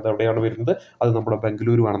ചോദിക്കുകയാണെങ്കിൽ അത് എവിടെയാണ് വരുന്നത്? അത് നമ്മുടെ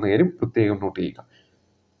ബംഗളൂരു ആണെന്ന കാര്യം പ്രത്യേകം നോട്ട് ചെയ്യുക.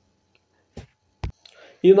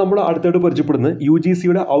 ഇനി നമ്മൾ അടുത്തായിട്ട് പരിചയപ്പെടുന്നത്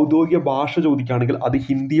UGCയുടെ ഔദ്യോഗിക ഭാഷ ചോദിക്കുകയാണെങ്കിൽ അത്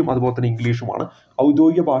ഹിന്ദിയും അതുപോലെ തന്നെ ഇംഗ്ലീഷുമാണ്.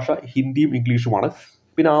 ഔദ്യോഗിക ഭാഷ ഹിന്ദിയും ഇംഗ്ലീഷുമാണ്.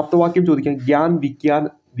 പിന്നെ ആപ്തവാക്യം ചോദിക്കാൻ ഗ്യാൻ വിജ്ഞാൻ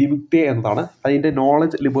വിമുക്തേ എന്നതാണ്. അതിൻ്റെ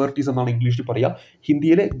നോളജ് ലിബർട്ടീസ് എന്നാണ് ഇംഗ്ലീഷിൽ പറയുക.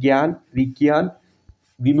 ഹിന്ദിയിലെ ഗ്യാൻ വിജ്ഞാൻ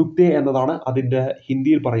വിമുക്തേ എന്നതാണ് അതിൻ്റെ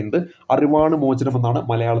ഹിന്ദിയിൽ പറയുന്നത്. അറിവാണ് മോചനം എന്നാണ്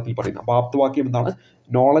മലയാളത്തിൽ പറയുന്നത്. അപ്പോൾ ആപ്തവാക്യം എന്താണ്?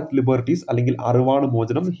 നോളജ് ലിബർട്ടീസ് അല്ലെങ്കിൽ അറിവാണ്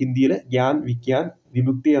മോചനം. ഹിന്ദിയിലെ ഗ്യാൻ വിജ്ഞാൻ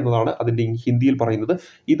വിമുക്തി എന്നതാണ് അതിൻ്റെ ഹിന്ദിയിൽ പറയുന്നത്.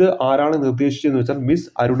 ഇത് ആരാണ് നിർദ്ദേശിച്ചതെന്ന് വെച്ചാൽ മിസ്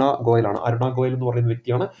അരുണ ഗോയലാണ്. അരുണ ഗോയൽ എന്ന് പറയുന്ന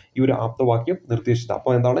വ്യക്തിയാണ് ഈ ഒരു ആപ്തവാക്യം നിർദ്ദേശിച്ചത്.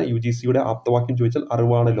 അപ്പോൾ എന്താണ് UGCയുടെ ആപ്തവാക്യം ചോദിച്ചാൽ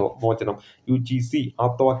അറിവാണ് മോചനം. UGC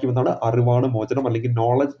ആപ്തവാക്യം എന്താണ്? അറിവാണ് മോചനം അല്ലെങ്കിൽ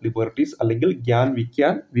നോളജ് ലിബർട്ടീസ് അല്ലെങ്കിൽ ഗ്യാൻ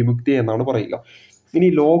വിജ്ഞാൻ വിമുക്തി എന്നാണ് പറയുക. ഇനി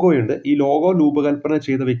ലോഗോയുണ്ട്. ഈ ലോഗോ രൂപകൽപ്പന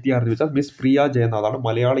ചെയ്ത വ്യക്തി ആരെന്ന് വെച്ചാൽ മിസ് പ്രിയ ജയനാഥാണ്.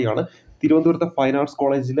 മലയാളിയാണ്. തിരുവനന്തപുരത്തെ ഫൈൻ ആർട്സ്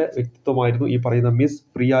കോളേജിലെ വ്യക്തിത്വമായിരുന്നു ഈ പറയുന്ന മിസ്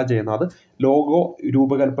പ്രിയ ജയനാഥ്. ലോഗോ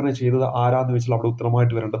രൂപകൽപ്പന ചെയ്തത് ആരാന്ന് വെച്ചാൽ അവിടെ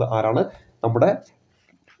ഉത്തരമായിട്ട് വരേണ്ടത് ആരാണ്? നമ്മുടെ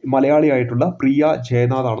മലയാളിയായിട്ടുള്ള പ്രിയ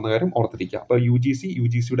ജയനാഥ് ആണെന്ന കാര്യം ഓർത്തിരിക്കുക. അപ്പോൾ യു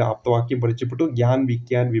ജി സിയുടെ ആപ്തവാക്യം പരിചയപ്പെട്ടു. ജ്ഞാൻ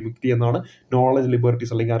വിജ്ഞാൻ വിമുക്തി എന്നാണ്. നോളജ്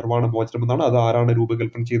ലിബർട്ടീസ് അല്ലെങ്കിൽ അറിവാണ് മോചനം എന്നാണ്. അത് ആരാണ്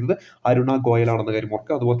രൂപകൽപ്പന ചെയ്തത്? അരുണ ഗോയൽ ആണെന്ന കാര്യം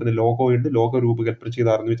ഓർക്കുക. അതുപോലെ തന്നെ ലോഗോ ഉണ്ട്. ലോഗോ രൂപകൽപ്പന ചെയ്ത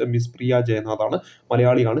ആരെന്ന് വെച്ചാൽ മിസ് പ്രിയ ജയനാഥ് ആണ്.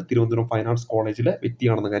 മലയാളിയാണ്. തിരുവനന്തപുരം ഫൈൻ ആർട്സ് കോളേജിലെ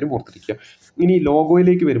വ്യക്തിയാണെന്ന കാര്യം ഓർത്തിരിക്കുക. ഇനി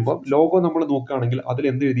ലോഗോയിലേക്ക് വരുമ്പോൾ ലോഗോ നമ്മൾ നോക്കുകയാണെങ്കിൽ അതിൽ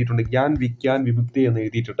എന്ത് എഴുതിയിട്ടുണ്ട്? ജ്ഞാൻ വിജ്ഞാൻ വിമുക്തി എന്ന്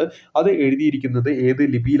എഴുതിയിട്ടുണ്ട്. അത് എഴുതിയിരിക്കുന്നത് ഏത്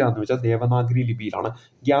ലിപിയിലാണെന്ന് വെച്ചാൽ ദേവനാഗരി ലിപിയിലാണ്.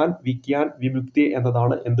 ജ്ഞാൻ വിജ്ഞാൻ വിമുക്തി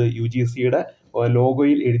എന്നതാണ് എന്ത് UGCയുടെ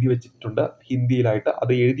ലോഗോയിൽ എഴുതി വെച്ചിട്ടുണ്ട് ഹിന്ദിയിലായിട്ട്.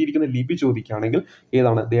 അത് എഴുതിയിരിക്കുന്ന ലിപി ചോദിക്കുകയാണെങ്കിൽ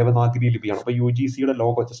ഏതാണ്? ദേവനാഗരി ലിപിയാണ്. അപ്പോൾ UGCയുടെ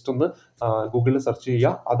ലോഗോ ജസ്റ്റ് ഒന്ന് ഗൂഗിളിൽ സെർച്ച്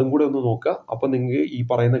ചെയ്യുക, അതും കൂടെ ഒന്ന് നോക്കുക. അപ്പോൾ നിങ്ങൾക്ക് ഈ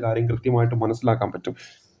പറയുന്ന കാര്യം കൃത്യമായിട്ട് മനസ്സിലാക്കാൻ പറ്റും.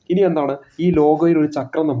 ഇനി എന്താണ്? ഈ ലോഗോയിൽ ഒരു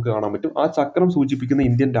ചക്രം നമുക്ക് കാണാൻ പറ്റും. ആ ചക്രം സൂചിപ്പിക്കുന്ന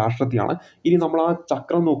ഇന്ത്യൻ രാഷ്ട്രത്തെയാണ്. ഇനി നമ്മൾ ആ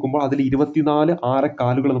ചക്രം നോക്കുമ്പോൾ അതിൽ 24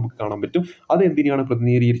 ആരക്കാലുകൾ നമുക്ക് കാണാൻ പറ്റും. അത് എന്തിനെയാണ്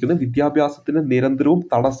പ്രതിനിധീകരിക്കുന്നത്? വിദ്യാഭ്യാസത്തിന് നിരന്തരവും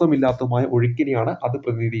തടസ്സമില്ലാത്തതുമായ ഒഴുക്കിനെയാണ് അത്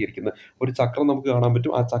പ്രതിനിധീകരിക്കുന്നത്. ഒരു ചക്രം നമുക്ക് കാണാൻ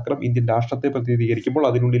പറ്റും. ആ ചക്രം ഇന്ത്യൻ രാഷ്ട്രത്തെ പ്രതിനിധീകരിക്കുമ്പോൾ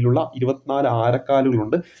അതിനുള്ളിലുള്ള 24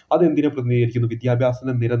 ആരക്കാലുകളുണ്ട്. അത് എന്തിനെ പ്രതിനിധീകരിക്കുന്നു?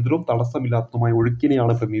 വിദ്യാഭ്യാസത്തിന് നിരന്തരവും തടസ്സമില്ലാത്തതുമായ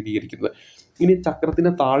ഒഴുക്കിനെയാണ് പ്രതിനിധീകരിക്കുന്നത്. ഇനി ചക്രത്തിന്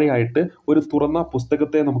താഴെയായിട്ട് ഒരു തുറന്ന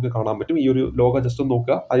പുസ്തകത്തെ നമുക്ക് കാണാൻ പറ്റും. ഈ ഒരു ലോഗോ ജസ്റ്റ് ഒന്ന്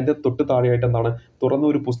നോക്കുക. അതിൻ്റെ തൊട്ട് താഴെയായിട്ട് എന്താണ്? തുറന്ന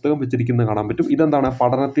ഒരു പുസ്തകം വെച്ചിരിക്കുന്നത് കാണാൻ പറ്റും. ഇതെന്താണ്?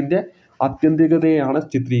 പഠനത്തിൻ്റെ ആത്യന്തികതയാണ്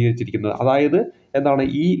ചിത്രീകരിച്ചിരിക്കുന്നത്. അതായത് എന്താണ്?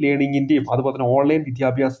 ഈ ലേണിങ്ങിൻ്റെയും അതുപോലെ തന്നെ ഓൺലൈൻ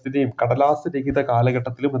വിദ്യാഭ്യാസത്തിൻ്റെയും കടലാസ് രഹിത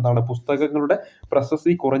കാലഘട്ടത്തിലും എന്താണ്? പുസ്തകങ്ങളുടെ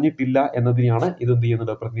പ്രശസ്തി കുറഞ്ഞിട്ടില്ല എന്നതിനെയാണ് ഇത് എന്ത്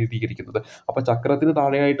ചെയ്യുന്നത്? പ്രതിനിധീകരിക്കുന്നത്. അപ്പോൾ ചക്രത്തിന്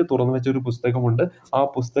താഴെയായിട്ട് തുറന്നു വെച്ച ഒരു പുസ്തകമുണ്ട്. ആ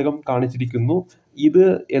പുസ്തകം കാണിച്ചിരിക്കുന്നു. ഇത്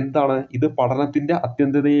എന്താണ്? ഇത് പഠനത്തിൻ്റെ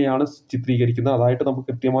അത്യന്തതയെയാണ് ചിത്രീകരിക്കുന്നത്. അതായിട്ട് നമുക്ക്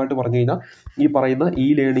കൃത്യമായിട്ട് പറഞ്ഞു കഴിഞ്ഞാൽ ഈ പറയുന്ന ഈ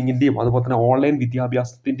ലേണിങ്ങിൻ്റെയും അതുപോലെ തന്നെ ഓൺലൈൻ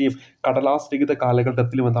വിദ്യാഭ്യാസത്തിൻ്റെയും കടലാസ് രഹിത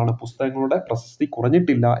കാലഘട്ടത്തിലും എന്താണ്? പുസ്തകങ്ങളുടെ പ്രശസ്തി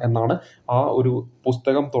കുറഞ്ഞിട്ടില്ല എന്നാണ് ആ ഒരു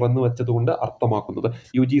പുസ്തകം തുറന്നു വെച്ചതുകൊണ്ട് അർത്ഥമാക്കുന്നത്.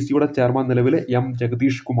 UGCയുടെ ചെയർമാൻ നിലവിൽ M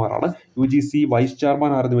ജഗദീഷ് കുമാറാണ്. UGC വൈസ്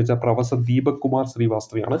ചെയർമാൻ ആരെന്ന് വെച്ചാൽ പ്രൊഫസർ ദീപക് കുമാർ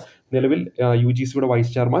ശ്രീവാസ്തവയാണ്. നിലവിൽ UGCയുടെ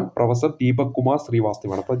vice chairman professor Deepak Kumar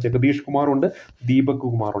ശ്രീവാസ്തവയാണ്. അപ്പോൾ Jagdish കുമാറുണ്ട്, Deepak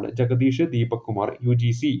കുമാറുണ്ട്. Jagdish, Deepak Kumar.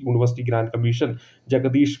 UGC university grant commission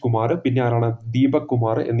Jagdish Kumar, പിന്നെ ആരാണ്? ദീപക്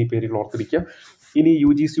കുമാർ എന്നീ പേരുകൾ ഓർത്തിരിക്കുക. ഇനി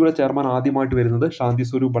UGCയുടെ ചെയർമാൻ ആദ്യമായിട്ട് വരുന്നത് ശാന്തി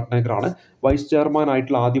സ്വരൂപ് ഭട്നാഗർ ആണ്. വൈസ് ചെയർമാൻ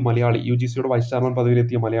ആയിട്ടുള്ള ആദ്യ മലയാളി, UGCയുടെ വൈസ് ചെയർമാൻ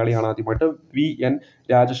പദവിയിലെത്തിയ മലയാളിയാണ് ആദ്യമായിട്ട്. VN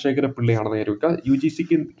രാജശേഖര പിള്ളയാണെന്ന് കരുതുക.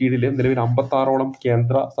 UGCക്ക് കീഴിൽ നിലവിൽ 56ഓളം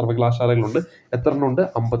കേന്ദ്ര സർവകലാശാലകളുണ്ട്. എത്ര എണ്ണമുണ്ട്?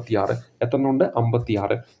 56. എത്ര എണ്ണമുണ്ട്?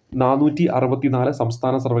 56. 464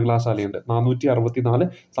 സംസ്ഥാന സർവകലാശാലയുണ്ട്. 464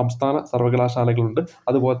 സംസ്ഥാന സർവകലാശാലകളുണ്ട്.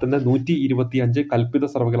 അതുപോലെ തന്നെ 125 കൽപ്പിത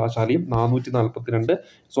സർവകലാശാലയും 442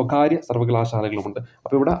 സ്വകാര്യ സർവകലാശാലകളുമുണ്ട്.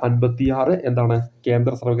 അപ്പോൾ ഇവിടെ 56 എന്താണ്?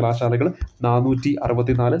 കേന്ദ്ര സർവകലാശാലകൾ,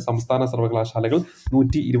 464 സംസ്ഥാന സർവകലാശാലകൾ,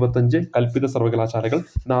 125 കൽപ്പിത സർവകലാശാലകൾ,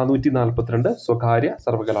 442 സ്വകാര്യ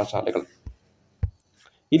സർവകലാശാലകൾ.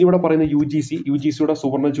 ഇനി ഇവിടെ പറയുന്ന UGCയുടെ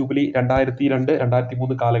സുവർണ്ണ ജൂബിലി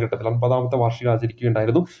 2002-2003 കാലഘട്ടത്തിൽ 50ാമത്തെ വാർഷികം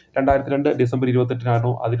ആചരിക്കുകയുണ്ടായിരുന്നു. 2002 ഡിസംബർ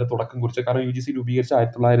 28-നായിരുന്നു അതിന്റെ തുടക്കം കുറിച്ചത്. കാരണം UGC രൂപീകരിച്ച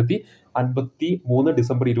 1953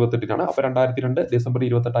 ഡിസംബർ 28-നാണ്. അപ്പോൾ 2002 ഡിസംബർ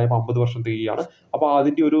 28 50 വർഷം തികയാണ്. അപ്പോൾ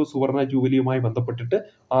അതിന്റെ ഒരു സുവർണ്ണ ജൂബിലിയുമായി ബന്ധപ്പെട്ടിട്ട്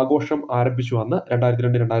ആഘോഷം ആരംഭിച്ചു വന്ന്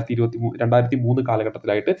 2002-2003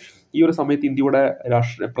 കാലഘട്ടത്തിലായിട്ട്. ഈ ഒരു സമയത്ത് ഇന്ത്യയുടെ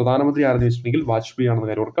പ്രധാനമന്ത്രി ആരെന്ന് വെച്ചിട്ടുണ്ടെങ്കിൽ വാജ്പേയി ആണെന്ന്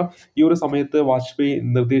കാര്യം ഓർക്കാം. ഈ ഒരു സമയത്ത് വാജ്പേയി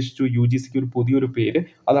നിർദ്ദേശിച്ചു UGCക്ക് ഒരു പുതിയൊരു പേര്.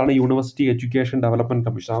 അതാണ് യൂണിവേഴ്സിറ്റി എഡ്യൂക്കേഷൻ ഡെവലപ്മെന്റ്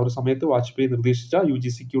കമ്മീഷൻ. ആ ഒരു സമയത്ത് വാജ്പേയി നിർദ്ദേശിച്ച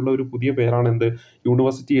UGCക്കുള്ള ഒരു പുതിയ പേരാണ് എന്ത്?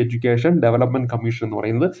 യൂണിവേഴ്സിറ്റി എഡ്യൂക്കേഷൻ ഡെവലപ്മെന്റ് കമ്മീഷൻ എന്ന്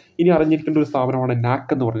പറയുന്നത്. ഇനി അറിഞ്ഞിരിക്കേണ്ട ഒരു സ്ഥാപനമാണ് NAAC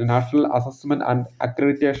എന്ന് പറയുന്നത്. National assessment and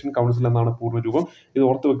accreditation council എന്നാണ് പൂർണ്ണരൂപം. ഇത്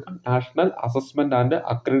ഓർത്ത് വെക്കുക. National assessment and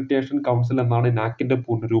accreditation council എന്നാണ് NAACന്റെ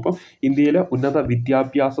പൂർണ്ണരൂപം. ഇന്ത്യയിലെ ഉന്നത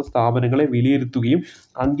വിദ്യാഭ്യാസ സ്ഥാപനങ്ങളെ വിലയിരുത്തുകയും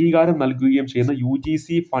അംഗീകാരം നൽകുകയും ചെയ്യുന്ന UGC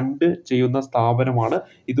ഫണ്ട് ചെയ്യുന്ന സ്ഥാപനമാണ്.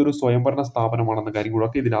 ഇതൊരു സ്വയംഭരണ സ്ഥാപനമാണെന്ന കാര്യം കൂടെ.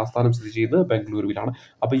 ഇതിന്റെ ആസ്ഥാനം സ്ഥിതി ചെയ്യുന്നത് ബംഗളൂരുവിലാണ്.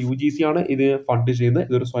 അപ്പോൾ UGC ആണ് ഇത് ഫണ്ട് ചെയ്യുന്നത്.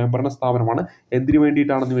 ഇതൊരു സ്വയംഭരണ സ്ഥാപനമാണ്. എന്തിനു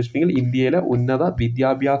വേണ്ടിയിട്ടാണെന്ന് വെച്ചിട്ടുണ്ടെങ്കിൽ ഇന്ത്യയിലെ ഉന്നത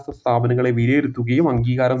വിദ്യാഭ്യാസ സ്ഥാപനങ്ങളെ വിലയിരുത്തുകയും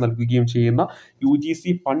അംഗീകാരം നൽകുകയും ചെയ്യുന്ന UGC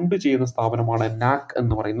ഫണ്ട് ചെയ്യുന്ന സ്ഥാപനമാണ് NAAC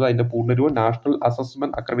എന്ന് പറയുന്നത്. അതിന്റെ പൂർണ്ണരൂപം നാഷണൽ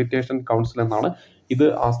അസസ്മെന്റ് അക്രഡിറ്റേഷൻ കൗൺസിൽ എന്നാണ്. ഇത്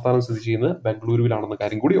ആസ്ഥാനം സ്ഥിതി ചെയ്യുന്നത് ബംഗളൂരുവിലാണെന്ന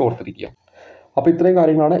കാര്യം കൂടി ഓർത്തിരിക്കുക. അപ്പോൾ ഇത്രയും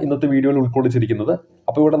കാര്യങ്ങളാണ് ഇന്നത്തെ വീഡിയോയിൽ ഉൾക്കൊള്ളിച്ചിരിക്കുന്നത്.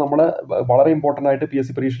 അപ്പോൾ ഇവിടെ നമ്മൾ വളരെ ഇമ്പോർട്ടൻ്റ് ആയിട്ട്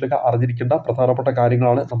PSC പരീക്ഷയിലൊക്കെ അറിഞ്ഞിരിക്കേണ്ട പ്രധാനപ്പെട്ട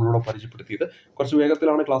കാര്യങ്ങളാണ് നമ്മളിവിടെ പരിചയപ്പെടുത്തിയത്. കുറച്ച്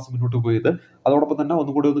വേഗത്തിലാണ് ക്ലാസ് മുന്നോട്ട് പോയത്. അതോടൊപ്പം തന്നെ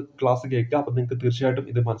ഒന്നുകൂടി ഒന്ന് ക്ലാസ് കേൾക്കുക. അപ്പോൾ നിങ്ങൾക്ക് തീർച്ചയായിട്ടും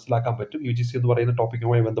ഇത് മനസ്സിലാക്കാൻ പറ്റും. UGC എന്ന് പറയുന്ന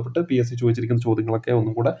ടോപ്പിക്കുമായി ബന്ധപ്പെട്ട് PSC ചോദിച്ചിരിക്കുന്ന ചോദ്യങ്ങളൊക്കെ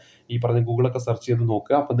ഒന്നും കൂടെ ഈ പറഞ്ഞ ഗൂഗിളൊക്കെ സെർച്ച് ചെയ്ത്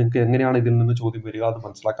നോക്കുക. അപ്പോൾ നിങ്ങൾക്ക് എങ്ങനെയാണ് ഇതിൽ നിന്ന് ചോദ്യം വരിക അത്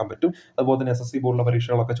മനസ്സിലാക്കാൻ പറ്റും. അതുപോലെ തന്നെ SSC പോലുള്ള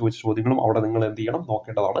പരീക്ഷകളൊക്കെ ചോദിച്ച ചോദ്യങ്ങളും അവിടെ നിങ്ങൾ എന്ത് ചെയ്യണം?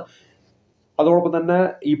 നോക്കേണ്ടതാണ്. അതോടൊപ്പം തന്നെ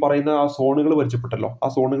ഈ പറയുന്ന ആ സോണുകൾ പരിചയപ്പെട്ടല്ലോ. ആ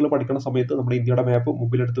സോണുകൾ പഠിക്കുന്ന സമയത്ത് നമ്മുടെ ഇന്ത്യയുടെ മാപ്പ്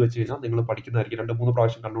മുമ്പിലെടുത്ത് വെച്ച് കഴിഞ്ഞാൽ നിങ്ങൾ പഠിക്കുന്നതായിരിക്കും. 2-3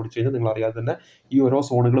 പ്രാവശ്യം കണ്ടുപിടിച്ച് കഴിഞ്ഞാൽ നിങ്ങൾ അറിയാതെ തന്നെ ഈ ഓരോ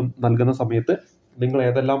സോണുകളും നൽകുന്ന സമയത്ത് നിങ്ങൾ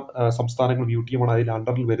ഏതെല്ലാം സംസ്ഥാനങ്ങൾ മ്യൂട്ടിയമാണ് അതിൽ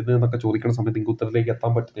അണ്ടറിൽ വരുന്നതെന്നൊക്കെ ചോദിക്കുന്ന സമയത്ത് നിങ്ങൾക്ക് ഉത്തരത്തിലേക്ക്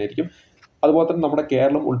എത്താൻ പറ്റുന്നതായിരിക്കും. അതുപോലെ തന്നെ നമ്മുടെ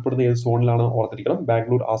കേരളം ഉൾപ്പെടുന്ന ഏത് സോണിലാണ് ഓർത്തിരിക്കണം.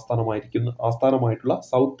 ബാംഗ്ലൂർ ആസ്ഥാനമായിട്ടുള്ള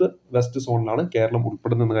സൗത്ത് വെസ്റ്റ് സോണിലാണ് കേരളം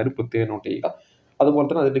ഉൾപ്പെടുന്ന കാര്യം പ്രത്യേകം നോട്ട് ചെയ്യുക. അതുപോലെ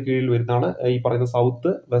തന്നെ അതിൻ്റെ കീഴിൽ വരുന്നതാണ് ഈ പറയുന്ന സൗത്ത്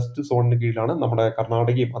വെസ്റ്റ് സോണിന് കീഴിലാണ് നമ്മുടെ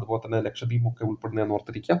കർണാടകയും അതുപോലെ തന്നെ ലക്ഷദ്വീപും ഒക്കെ ഉൾപ്പെടുന്നതെന്ന്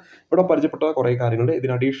ഓർത്തിരിക്കുക. ഇവിടെ പരിചയപ്പെട്ട കുറേ കാര്യങ്ങളുണ്ട്.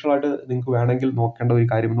 ഇതിന് അഡീഷണൽ ആയിട്ട് നിങ്ങൾക്ക് വേണമെങ്കിൽ നോക്കേണ്ട ഒരു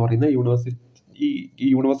കാര്യം എന്ന് പറയുന്നത്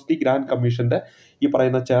യൂണിവേഴ്സിറ്റി ഗ്രാൻഡ് കമ്മീഷന്റെ ഈ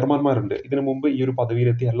പറയുന്ന ചെയർമാൻമാരുണ്ട്. ഇതിനു മുമ്പ് ഈ ഒരു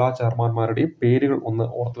പദവിയിലെത്തിയ എല്ലാ ചെയർമാൻമാരുടെയും പേരുകൾ ഒന്ന്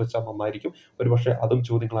ഓർത്ത് വെച്ചാൽ നന്നായിരിക്കും. ഒരുപക്ഷെ അതും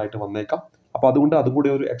ചോദ്യങ്ങളായിട്ട് വന്നേക്കാം. അപ്പോൾ അതുകൊണ്ട് അതും കൂടി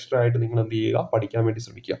ഒരു എക്സ്ട്രാ ആയിട്ട് നിങ്ങൾ എന്ത് ചെയ്യുക, പഠിക്കാൻ വേണ്ടി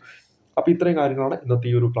ശ്രമിക്കുക. അപ്പോൾ ഇത്രയും കാര്യങ്ങളാണ് ഇന്നത്തെ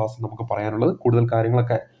ഈ ഒരു ക്ലാസ്സിൽ നമുക്ക് പറയാനുള്ളത്. കൂടുതൽ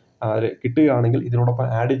കാര്യങ്ങളൊക്കെ കിട്ടുകയാണെങ്കിൽ, ഇതിനോടൊപ്പം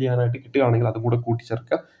ആഡ് ചെയ്യാനായിട്ട് കിട്ടുകയാണെങ്കിൽ അതും കൂടെ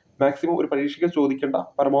കൂട്ടിച്ചേർക്കുക. മാക്സിമം ഒരു പരീക്ഷയ്ക്ക് ചോദിക്കേണ്ട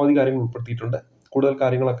പരമാവധി കാര്യങ്ങൾ ഉൾപ്പെടുത്തിയിട്ടുണ്ട്. കൂടുതൽ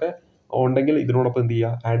കാര്യങ്ങളൊക്കെ ഉണ്ടെങ്കിൽ ഇതിനോടൊപ്പം എന്ത്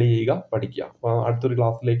ചെയ്യുക, ആഡ് ചെയ്യുക, പഠിക്കുക. അപ്പോൾ അടുത്തൊരു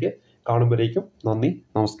ക്ലാസ്സിലേക്ക് കാണുമ്പോഴേക്കും നന്ദി,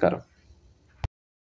 നമസ്കാരം.